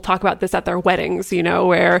lot of people talk about this at their weddings,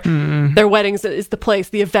 where their weddings is the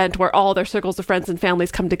event where all their circles of friends and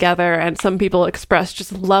families come together. And some people express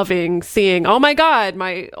just loving seeing, oh my God,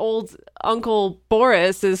 my old Uncle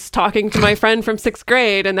Boris is talking to my friend from 6th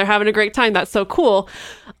grade and they're having a great time. That's so cool.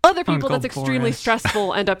 Other people, that's extremely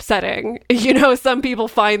stressful and upsetting. Some people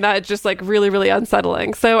find that just like really, really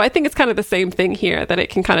unsettling. So I think it's kind of the same thing here, that it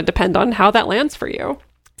can kind of depend on how that lands for you.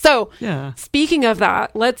 So speaking of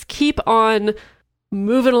that, let's keep on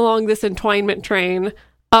moving along this entwinement train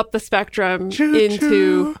up the spectrum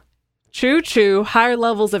into choo-choo, higher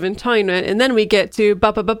levels of entwinement. And then we get to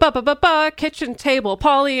kitchen table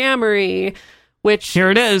polyamory, which here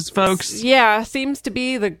it is, folks. Yeah, seems to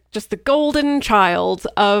be the golden child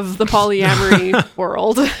of the polyamory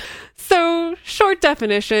world. So, short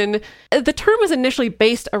definition, the term was initially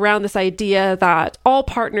based around this idea that all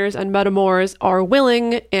partners and metamors are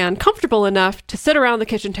willing and comfortable enough to sit around the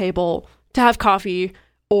kitchen table to have coffee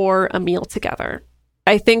or a meal together.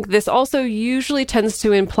 I think this also usually tends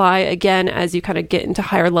to imply, again, as you kind of get into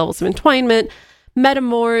higher levels of entwinement,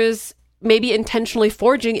 metamors maybe intentionally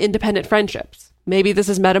forging independent friendships. Maybe this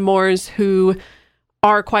is metamors who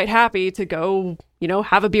are quite happy to go,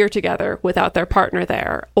 have a beer together without their partner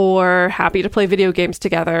there, or happy to play video games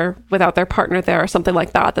together without their partner there, or something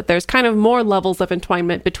like that, that there's kind of more levels of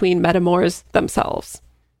entwinement between metamors themselves.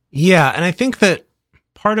 Yeah, and I think that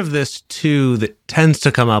part of this, too, that tends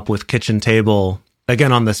to come up with kitchen table,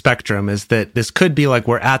 again, on the spectrum, is that this could be like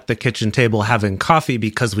we're at the kitchen table having coffee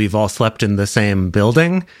because we've all slept in the same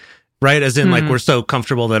building, right? As in, like, we're so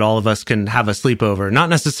comfortable that all of us can have a sleepover. Not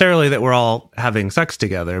necessarily that we're all having sex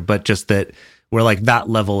together, but just that we're like that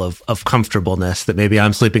level of comfortableness, that maybe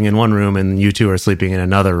I'm sleeping in one room and you two are sleeping in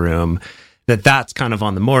another room, that's kind of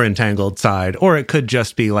on the more entangled side. Or it could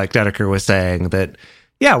just be like Dedeker was saying, that,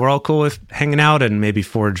 yeah, we're all cool with hanging out and maybe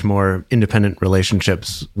forge more independent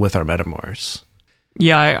relationships with our metamors.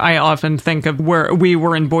 Yeah, I often think of where we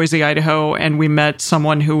were in Boise, Idaho, and we met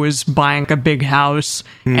someone who was buying a big house,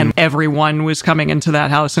 and everyone was coming into that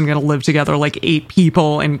house and going to live together, like 8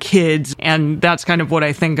 people and kids. And that's kind of what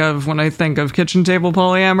I think of when I think of kitchen table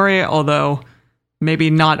polyamory, although maybe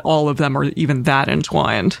not all of them are even that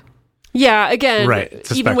entwined. Yeah, again, right.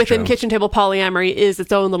 Even within kitchen table polyamory is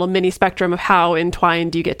its own little mini spectrum of how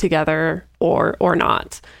entwined you get together or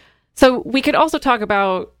not. So we could also talk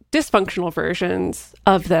about dysfunctional versions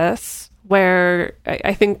of this, where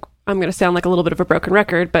I think I'm going to sound like a little bit of a broken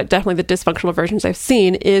record, but definitely the dysfunctional versions I've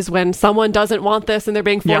seen is when someone doesn't want this and they're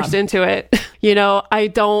being forced into it. I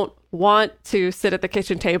don't want to sit at the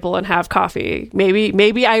kitchen table and have coffee.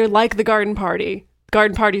 Maybe I like the garden party.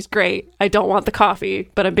 Garden party's great. I don't want the coffee,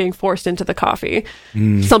 but I'm being forced into the coffee.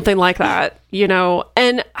 Something like that,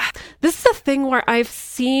 And this is a thing where I've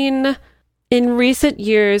seen in recent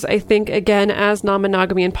years, I think, again, as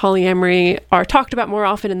non-monogamy and polyamory are talked about more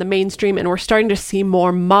often in the mainstream, and we're starting to see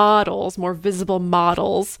more visible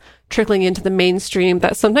models trickling into the mainstream,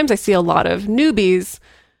 that sometimes I see a lot of newbies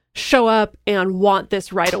show up and want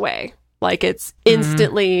this right away. Like, it's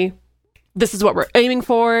instantly, this is what we're aiming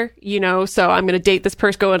for, so I'm going to date this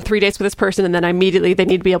person, go on 3 dates with this person, and then immediately they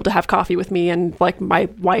need to be able to have coffee with me and like my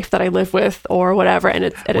wife that I live with or whatever. And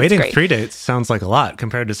it's waiting great. 3 dates sounds like a lot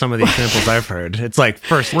compared to some of the examples I've heard. It's like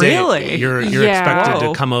first date, really? You're expected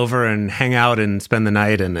to come over and hang out and spend the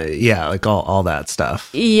night, and like all that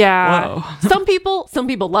stuff. Yeah. Some people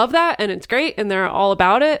love that and it's great and they're all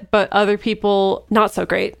about it, but other people not so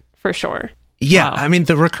great, for sure. Yeah, wow. I mean,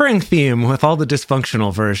 the recurring theme with all the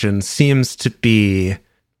dysfunctional versions seems to be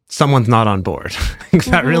someone's not on board.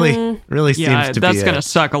 That really seems to be that's going to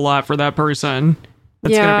suck a lot for that person.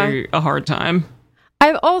 That's going to be a hard time.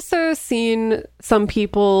 I've also seen some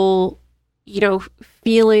people,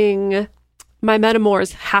 feeling my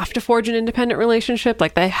metamors have to forge an independent relationship.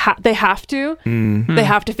 Like they have to. Mm-hmm. They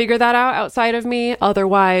have to figure that out outside of me.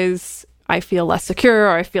 Otherwise, I feel less secure,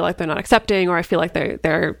 or I feel like they're not accepting, or I feel like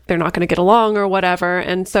they're not going to get along or whatever.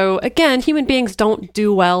 And so again, human beings don't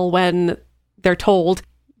do well when they're told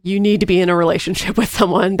you need to be in a relationship with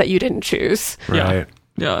someone that you didn't choose. Right.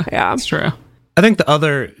 Yeah. That's true. I think the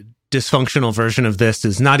other dysfunctional version of this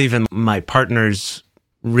is not even my partner's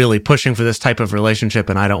really pushing for this type of relationship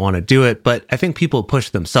and I don't want to do it, but I think people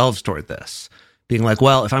push themselves toward this, being like,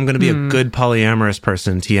 well, if I'm going to be a good polyamorous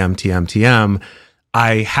person, TM,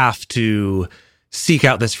 I have to seek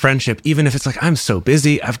out this friendship, even if it's like, I'm so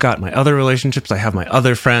busy, I've got my other relationships, I have my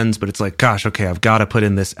other friends, but it's like, gosh, okay, I've got to put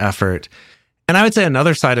in this effort. And I would say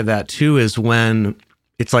another side of that too is when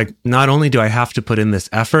it's like, not only do I have to put in this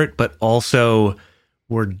effort, but also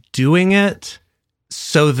we're doing it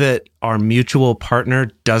so that our mutual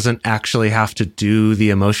partner doesn't actually have to do the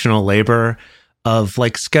emotional labor of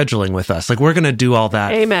like scheduling with us. Like, we're going to do all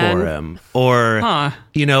that Amen. for him, or,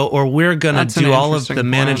 you know, or we're going to do all of the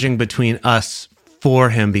managing between us for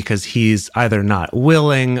him because he's either not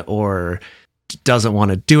willing or doesn't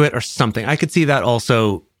want to do it or something. I could see that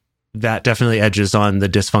also. That definitely edges on the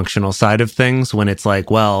dysfunctional side of things when it's like,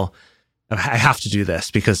 well, I have to do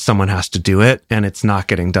this because someone has to do it and it's not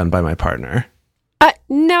getting done by my partner.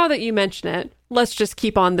 Now that you mention it, let's just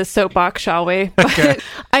keep on this soapbox, shall we? Okay.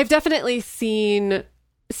 I've definitely seen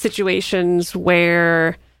situations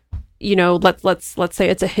where, you know, let's say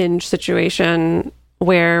it's a Hinge situation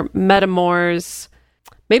where metamors,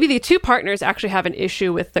 maybe the two partners actually have an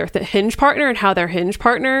issue with their Hinge partner and how their Hinge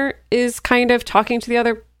partner is kind of talking to the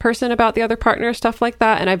other person about the other partner, stuff like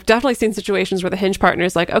that. And I've definitely seen situations where the Hinge partner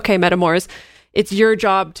is like, okay, metamors, it's your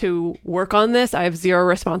job to work on this. I have zero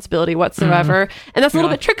responsibility whatsoever. And that's a little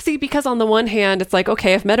bit tricksy because on the one hand, it's like,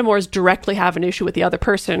 okay, if metamors directly have an issue with the other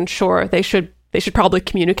person, sure, they should probably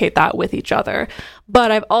communicate that with each other.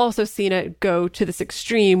 But I've also seen it go to this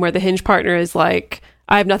extreme where the Hinge partner is like,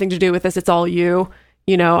 I have nothing to do with this. It's all you.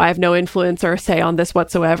 You know, I have no influence or say on this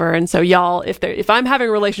whatsoever. And so y'all, if I'm having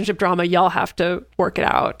relationship drama, y'all have to work it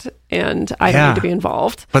out and I don't need to be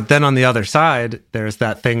involved. But then on the other side, there's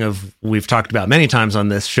that thing of, we've talked about many times on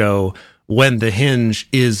this show, when the Hinge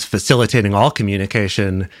is facilitating all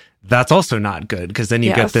communication, that's also not good because then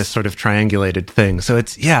you get this sort of triangulated thing. So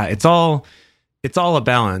it's all a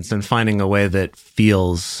balance and finding a way that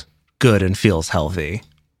feels good and feels healthy.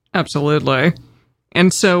 Absolutely.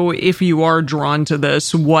 And so if you are drawn to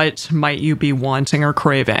this, what might you be wanting or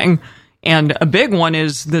craving? And a big one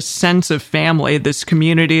is this sense of family, this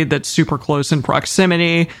community that's super close in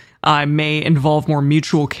proximity, may involve more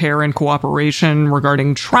mutual care and cooperation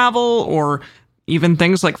regarding travel or even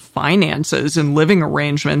things like finances and living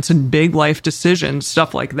arrangements and big life decisions,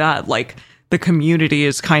 stuff like that. Like, the community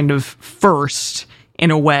is kind of first in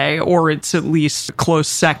a way, or it's at least close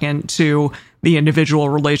second to the individual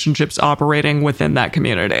relationships operating within that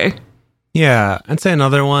community. Yeah, I'd say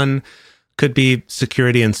another one could be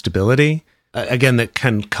security and stability. Again, that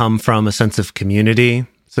can come from a sense of community.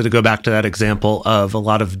 So to go back to that example of a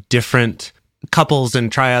lot of different couples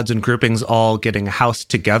and triads and groupings all getting a house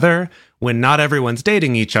together when not everyone's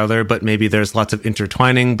dating each other, but maybe there's lots of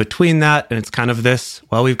intertwining between that. And it's kind of this,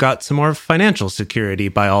 well, we've got some more financial security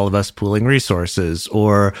by all of us pooling resources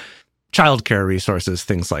or childcare resources,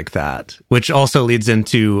 things like that, which also leads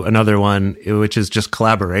into another one, which is just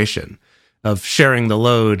collaboration, of sharing the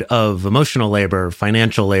load of emotional labor,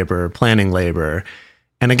 financial labor, planning labor.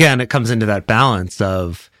 And again, it comes into that balance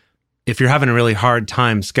of, if you're having a really hard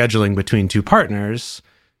time scheduling between two partners,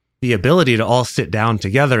 the ability to all sit down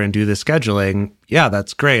together and do the scheduling, yeah,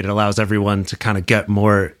 that's great. It allows everyone to kind of get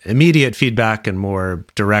more immediate feedback and more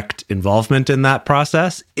direct involvement in that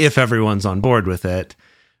process, if everyone's on board with it.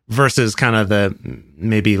 Versus kind of the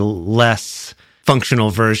maybe less functional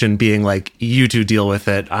version being like, you two deal with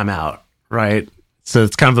it, I'm out, right? So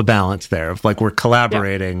it's kind of a balance there of like, we're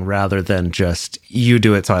collaborating rather than just you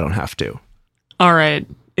do it so I don't have to. All right.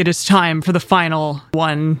 It is time for the final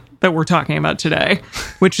one that we're talking about today,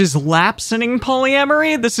 which is lapsing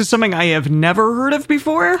polyamory. This is something I have never heard of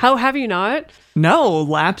before. How have you not? No,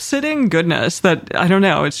 lap sitting? Goodness, that, I don't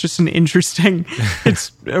know. It's just an interesting,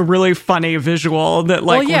 it's a really funny visual that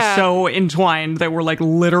like we're so entwined that we're like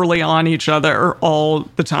literally on each other all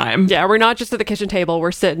the time. Yeah, we're not just at the kitchen table,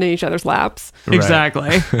 we're sitting in each other's laps. Right.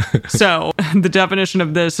 Exactly. So the definition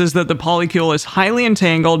of this is that the polycule is highly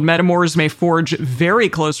entangled. Metamors may forge very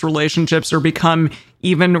close relationships or become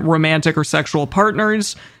even romantic or sexual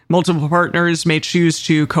partners. Multiple partners may choose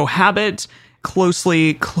to cohabit,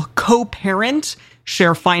 closely co-parent,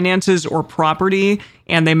 share finances or property,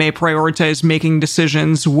 and they may prioritize making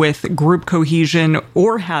decisions with group cohesion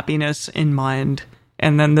or happiness in mind.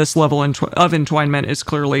 And then this level of entwinement is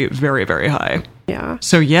clearly very, very high. Yeah.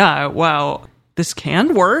 So yeah, wow, this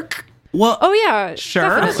can work. Well, oh yeah, sure,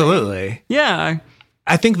 definitely. Absolutely. Yeah.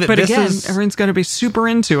 I think that but this again, is... everyone's got to be super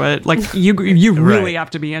into it. Like you really have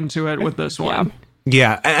to be into it with this one.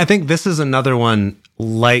 Yeah, I think this is another one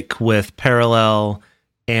like with Parallel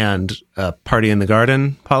and Party in the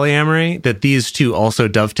Garden polyamory, that these two also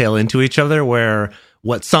dovetail into each other, where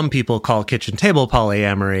what some people call kitchen table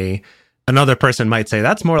polyamory Another person might say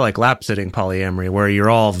that's more like lap-sitting polyamory, where you're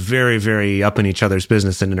all very, very up in each other's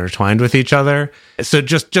business and intertwined with each other. So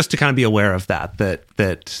just to kind of be aware of that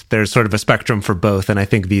there's sort of a spectrum for both, and I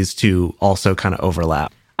think these two also kind of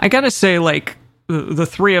overlap. I gotta say, like, the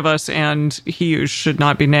three of us, and he who should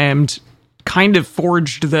not be named, kind of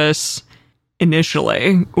forged this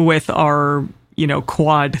initially with our,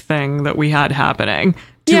 quad thing that we had happening.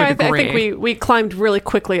 I think we climbed really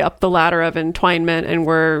quickly up the ladder of entwinement, and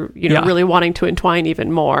we're really wanting to entwine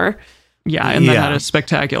even more. Yeah, and then had a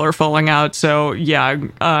spectacular falling out. So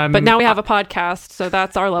but now we have a podcast, so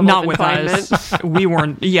that's our level not of with entwinement. us. We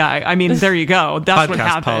weren't. Yeah, I mean, there you go. That's what Podcast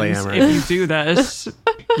happens polyamory. if you do this.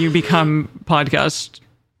 You become podcast.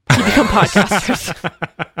 You become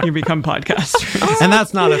podcasters. You become podcasters. And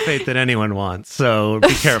that's not a fate that anyone wants, so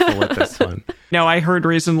be careful with this one. No, I heard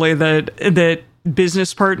recently that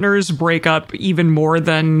business partners break up even more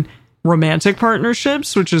than romantic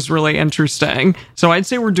partnerships, which is really interesting. So I'd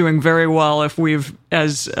say we're doing very well if we've,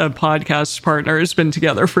 as a podcast partners, been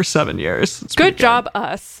together for 7 years. It's Good job,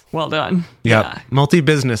 us. Well done. Yep. Yeah.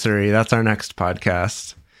 Multi-businessery, that's our next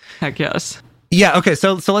podcast. Heck yes. Yeah, okay,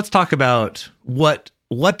 so let's talk about what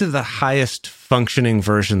do the highest functioning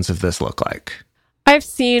versions of this look like? I've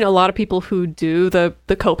seen a lot of people who do the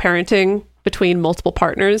co-parenting between multiple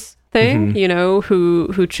partners thing,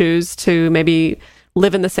 who choose to maybe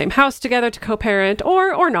live in the same house together to co-parent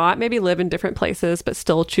or not, maybe live in different places, but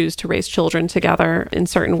still choose to raise children together in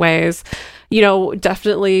certain ways.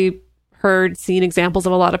 Definitely seen examples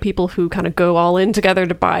of a lot of people who kind of go all in together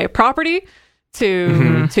to buy a property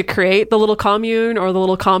to create the little commune or the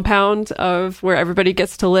little compound of where everybody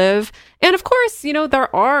gets to live. And of course,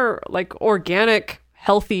 there are like organic,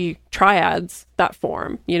 healthy triads that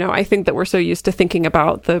form. I think that we're so used to thinking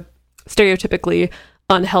about the stereotypically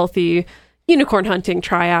unhealthy unicorn hunting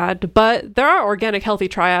triad, but there are organic, healthy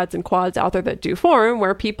triads and quads out there that do form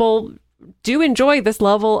where people do enjoy this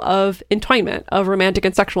level of entwinement, of romantic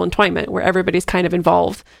and sexual entwinement, where everybody's kind of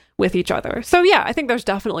involved with each other. So yeah, I think there's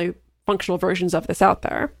definitely functional versions of this out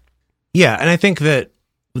there. Yeah, and I think that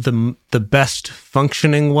the best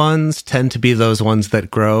functioning ones tend to be those ones that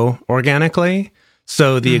grow organically.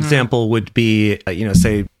 So the example would be,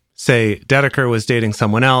 say Dedeker was dating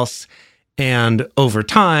someone else, and over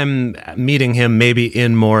time, meeting him maybe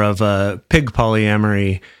in more of a pig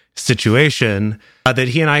polyamory situation, that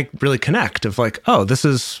he and I really connect of like, oh, this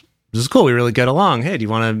is cool. We really get along. Hey, do you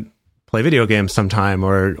want to play video games sometime,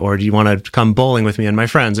 or do you want to come bowling with me and my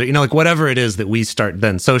friends, or like whatever it is that we start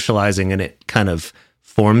then socializing and it kind of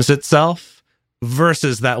forms itself,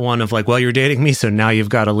 versus that one of like, well, you're dating me, so now you've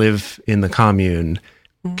got to live in the commune.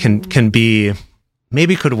 Can be,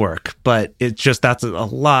 maybe could work, but it's just, that's a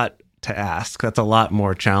lot to ask. That's a lot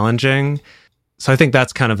more challenging. So I think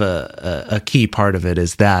that's kind of a key part of it,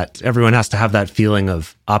 is that everyone has to have that feeling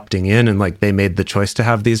of opting in and like they made the choice to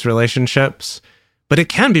have these relationships. But it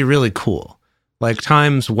can be really cool. Like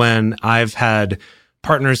times when I've had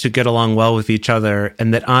partners who get along well with each other,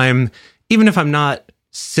 and that even if I'm not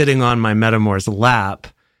sitting on my Metamor's lap,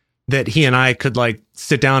 that he and I could like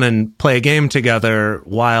sit down and play a game together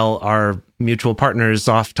while our mutual partner's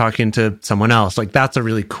off talking to someone else. Like that's a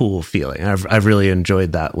really cool feeling. I've really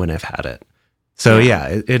enjoyed that when I've had it. So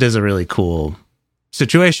yeah, it is a really cool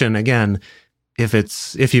situation. Again,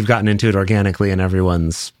 if you've gotten into it organically and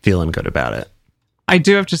everyone's feeling good about it. I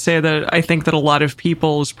do have to say that I think that a lot of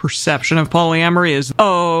people's perception of polyamory is,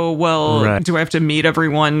 oh, well, Right. Do I have to meet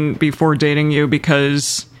everyone before dating you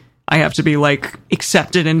because I have to be like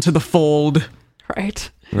accepted into the fold, Right.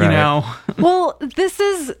 you know? Well, this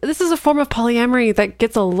is a form of polyamory that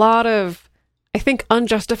gets a lot of, I think,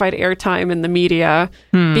 unjustified airtime in the media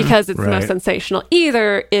because it's the most Right. sensational.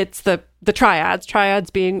 Either it's the triads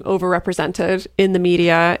being overrepresented in the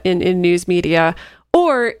media, in news media,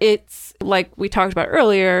 or it's like we talked about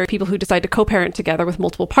earlier, people who decide to co-parent together with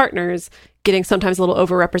multiple partners getting sometimes a little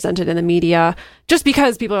overrepresented in the media just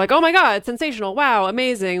because people are like, oh my God, sensational. Wow,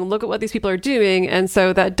 amazing. Look at what these people are doing. And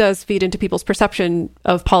so that does feed into people's perception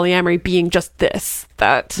of polyamory being just this,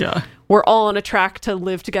 that we're all on a track to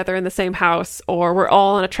live together in the same house, or we're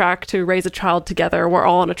all on a track to raise a child together. We're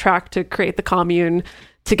all on a track to create the commune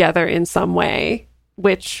together in some way,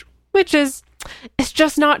 which is, it's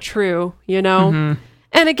just not true,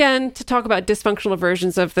 And again, to talk about dysfunctional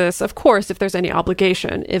versions of this, of course, if there's any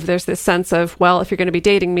obligation, if there's this sense of, well, if you're going to be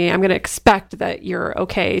dating me, I'm going to expect that you're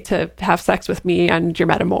okay to have sex with me and your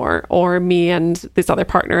metamor, or me and this other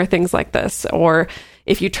partner, things like this. Or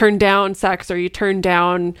if you turn down sex, or you turn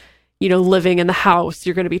down, living in the house,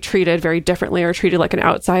 you're going to be treated very differently, or treated like an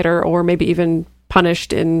outsider, or maybe even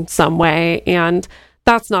punished in some way. And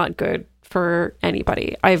that's not good for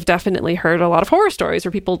anybody. I've definitely heard a lot of horror stories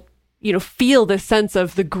where people, feel this sense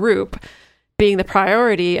of the group being the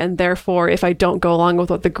priority, and therefore if I don't go along with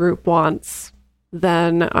what the group wants,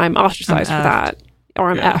 then I'm ostracized for that, or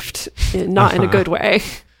I'm effed, not in a good way.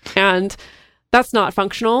 And that's not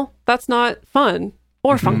functional. That's not fun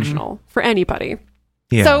or functional for anybody.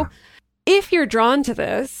 Yeah. So if you're drawn to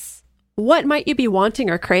this, what might you be wanting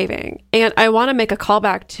or craving? And I want to make a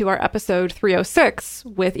callback to our episode 306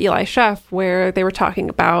 with Eli Sheff, where they were talking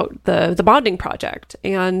about the bonding project,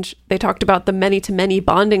 and they talked about the many-to-many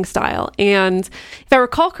bonding style. And if I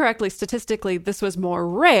recall correctly, statistically, this was more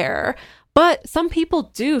rare, but some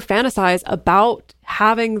people do fantasize about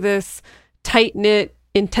having this tight-knit,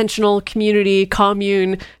 intentional community,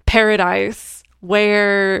 commune, paradise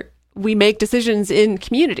where we make decisions in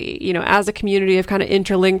community, as a community of kind of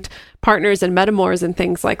interlinked partners and metamors and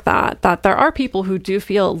things like that there are people who do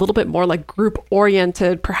feel a little bit more like group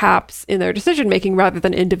oriented, perhaps, in their decision making rather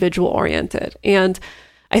than individual oriented. And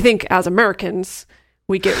I think as Americans,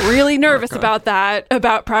 we get really nervous about that,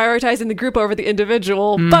 about prioritizing the group over the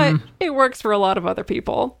individual, but it works for a lot of other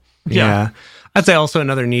people. Yeah. I'd say also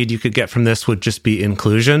another need you could get from this would just be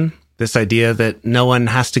inclusion. This idea that no one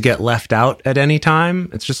has to get left out at any time.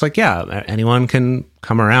 It's just like, anyone can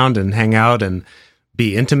come around and hang out and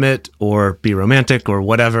be intimate or be romantic or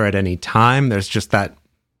whatever at any time. There's just that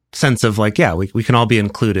sense of like, we can all be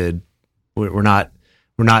included. We're not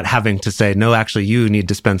having to say, no, actually, you need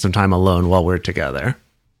to spend some time alone while we're together.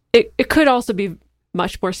 It could also be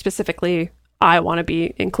much more specifically, I want to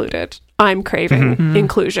be included. I'm craving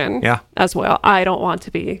inclusion as well. I don't want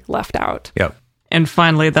to be left out. Yep. And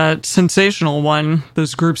finally, that sensational one,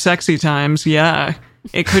 those group sexy times,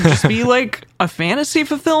 it could just be like a fantasy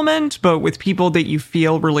fulfillment, but with people that you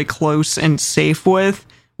feel really close and safe with,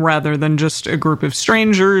 rather than just a group of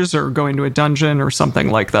strangers or going to a dungeon or something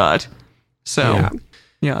like that. So,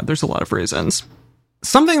 there's a lot of reasons.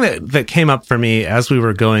 Something that came up for me as we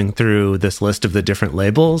were going through this list of the different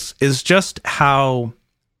labels is just how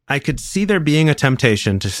I could see there being a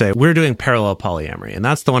temptation to say, we're doing parallel polyamory, and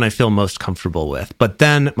that's the one I feel most comfortable with. But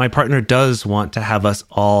then my partner does want to have us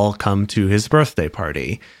all come to his birthday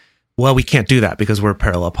party. Well, we can't do that because we're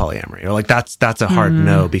parallel polyamory. Or like, that's a hard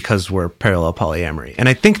no because we're parallel polyamory. And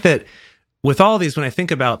I think that with all these, when I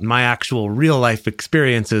think about my actual real life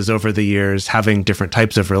experiences over the years, having different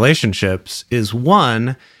types of relationships is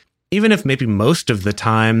one, even if maybe most of the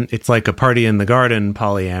time it's like a party in the garden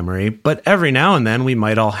polyamory, but every now and then we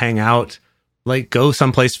might all hang out, like go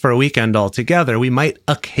someplace for a weekend all together. We might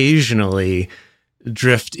occasionally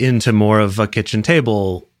drift into more of a kitchen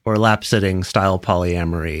table or lap sitting style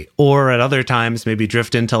polyamory, or at other times maybe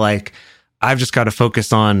drift into like, I've just got to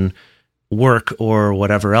focus on work or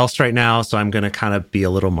whatever else right now, so I'm going to kind of be a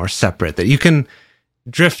little more separate. That you can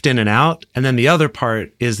drift in and out. And then the other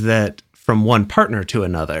part is that from one partner to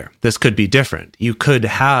another, this could be different. You could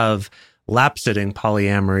have lap-sitting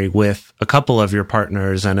polyamory with a couple of your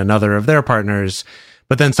partners and another of their partners,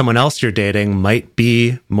 but then someone else you're dating might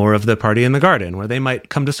be more of the party in the garden, where they might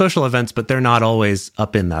come to social events, but they're not always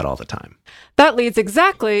up in that all the time. That leads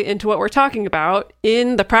exactly into what we're talking about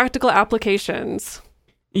in the practical applications.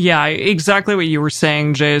 Yeah, exactly what you were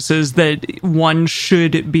saying, Jace, is that one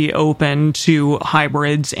should be open to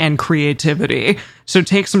hybrids and creativity. So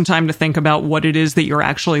take some time to think about what it is that you're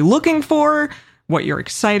actually looking for, what you're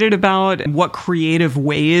excited about, and what creative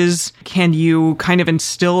ways can you kind of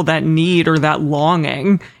instill that need or that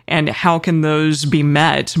longing, and how can those be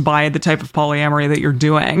met by the type of polyamory that you're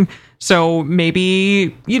doing. So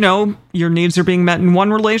maybe, your needs are being met in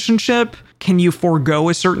one relationship. Can you forego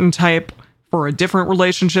a certain type for a different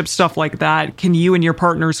relationship, stuff like that? Can you and your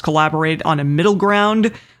partners collaborate on a middle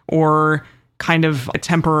ground or kind of a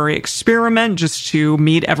temporary experiment just to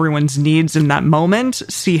meet everyone's needs in that moment,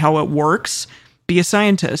 see how it works? Be a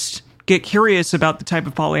scientist. Get curious about the type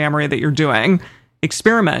of polyamory that you're doing.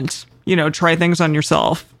 Experiment. Try things on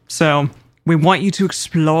yourself. So we want you to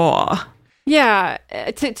explore. Yeah,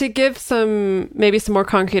 to give maybe some more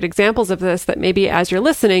concrete examples of this, that maybe as you're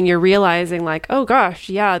listening, you're realizing like, oh gosh,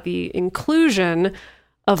 the inclusion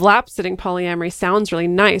of lap-sitting polyamory sounds really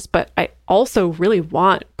nice, but I also really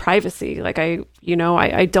want privacy. Like I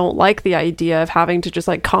don't like the idea of having to just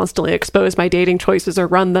like constantly expose my dating choices or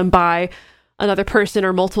run them by another person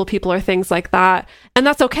or multiple people or things like that. And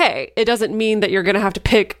that's okay. It doesn't mean that you're going to have to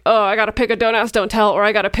pick, I got to pick a don't ask, don't tell, or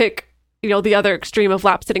I got to pick the other extreme of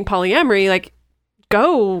lap-sitting polyamory. Like,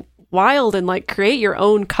 go wild and like create your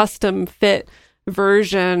own custom fit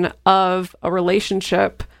version of a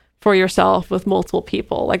relationship for yourself with multiple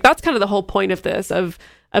people. Like, that's kind of the whole point of this, of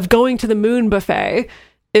going to the moon buffet,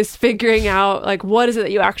 is figuring out like what is it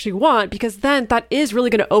that you actually want, because then that is really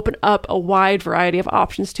going to open up a wide variety of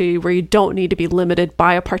options to you where you don't need to be limited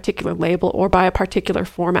by a particular label or by a particular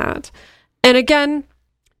format. And again,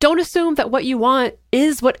 don't assume that what you want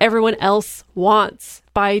is what everyone else wants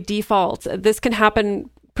by default. This can happen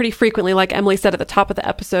pretty frequently, like Emily said at the top of the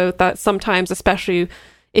episode, that sometimes, especially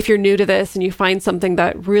if you're new to this and you find something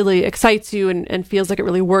that really excites you and feels like it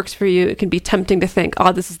really works for you, it can be tempting to think,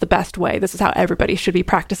 oh, this is the best way. This is how everybody should be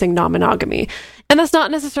practicing non-monogamy. And that's not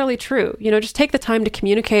necessarily true. Just take the time to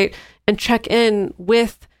communicate and check in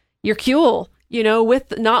with your Qule,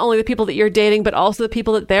 with not only the people that you're dating, but also the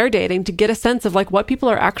people that they're dating, to get a sense of like what people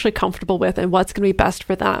are actually comfortable with and what's going to be best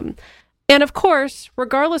for them. And of course,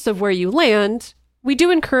 regardless of where you land, we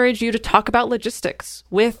do encourage you to talk about logistics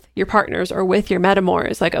with your partners or with your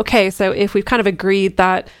metamors. Like, okay, so if we've kind of agreed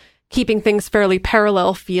that keeping things fairly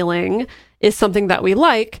parallel feeling is something that we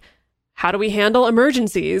like, how do we handle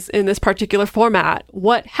emergencies in this particular format?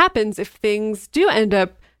 What happens if things do end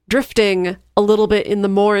up drifting a little bit in the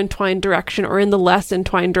more entwined direction or in the less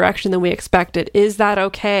entwined direction than we expected? Is that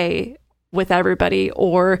okay with everybody,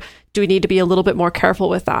 or do we need to be a little bit more careful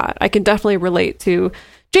with that? I can definitely relate to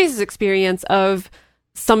Jace's experience of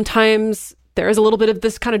sometimes there is a little bit of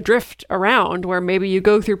this kind of drift around where maybe you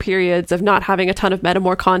go through periods of not having a ton of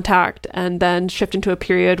metamor contact and then shift into a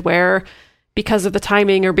period where, because of the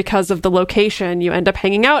timing or because of the location, you end up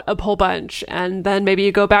hanging out a whole bunch, and then maybe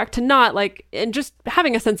you go back to not, like, and just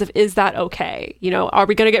having a sense of, is that okay? Are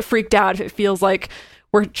we going to get freaked out if it feels like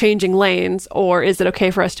we're changing lanes, or is it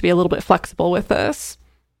okay for us to be a little bit flexible with this?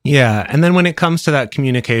 Yeah. And then when it comes to that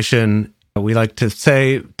communication, we like to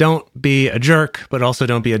say, don't be a jerk, but also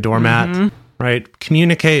don't be a doormat, right?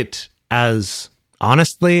 Communicate as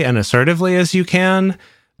honestly and assertively as you can,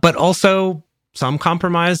 but also some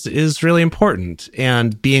compromise is really important,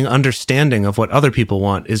 and being understanding of what other people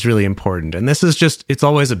want is really important. And this is just, it's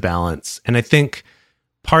always a balance. And I think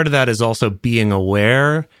part of that is also being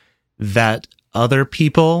aware that other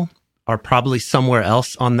people are probably somewhere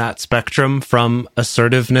else on that spectrum from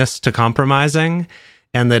assertiveness to compromising.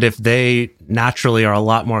 And that if they naturally are a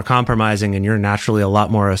lot more compromising and you're naturally a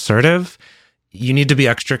lot more assertive, you need to be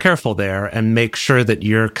extra careful there and make sure that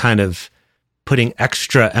you're kind of putting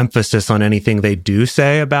extra emphasis on anything they do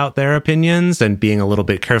say about their opinions, and being a little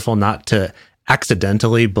bit careful not to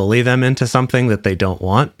accidentally bully them into something that they don't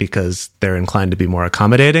want because they're inclined to be more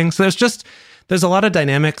accommodating. So there's a lot of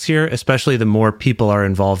dynamics here, especially the more people are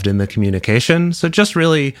involved in the communication. So just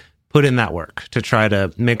really put in that work to try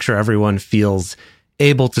to make sure everyone feels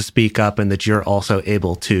able to speak up, and that you're also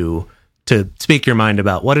able to speak your mind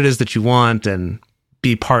about what it is that you want and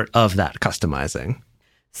be part of that customizing.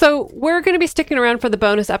 So we're going to be sticking around for the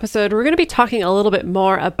bonus episode. We're going to be talking a little bit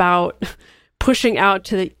more about pushing out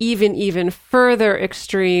to the even further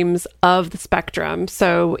extremes of the spectrum.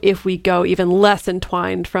 So if we go even less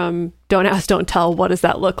entwined from don't ask, don't tell, what does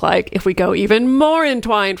that look like? If we go even more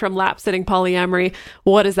entwined from lap-sitting polyamory,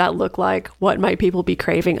 what does that look like? What might people be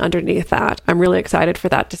craving underneath that? I'm really excited for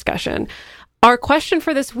that discussion. Our question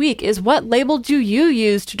for this week is, what label do you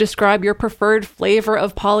use to describe your preferred flavor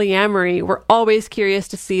of polyamory? We're always curious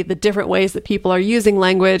to see the different ways that people are using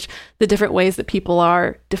language, the different ways that people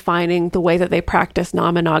are defining the way that they practice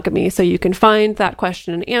non-monogamy. So you can find that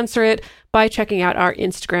question and answer it by checking out our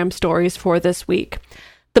Instagram stories for this week.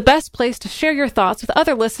 The best place to share your thoughts with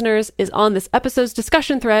other listeners is on this episode's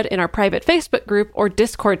discussion thread in our private Facebook group or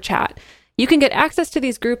Discord chat. You can get access to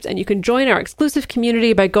these groups, and you can join our exclusive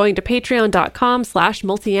community by going to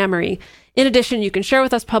patreon.com/multiamory. In addition, you can share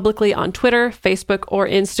with us publicly on Twitter, Facebook, or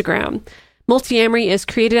Instagram. Multiamory is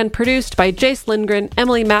created and produced by Jace Lindgren,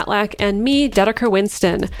 Emily Matlack, and me, Dedeker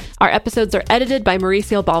Winston. Our episodes are edited by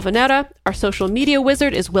Mauricio Balvanera. Our social media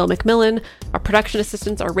wizard is Will McMillan. Our production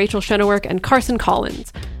assistants are Rachel Shenowork and Carson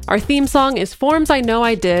Collins. Our theme song is Forms I Know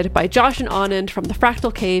I Did by Josh and Anand from the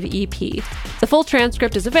Fractal Cave EP. The full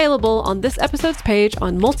transcript is available on this episode's page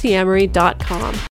on multiamory.com.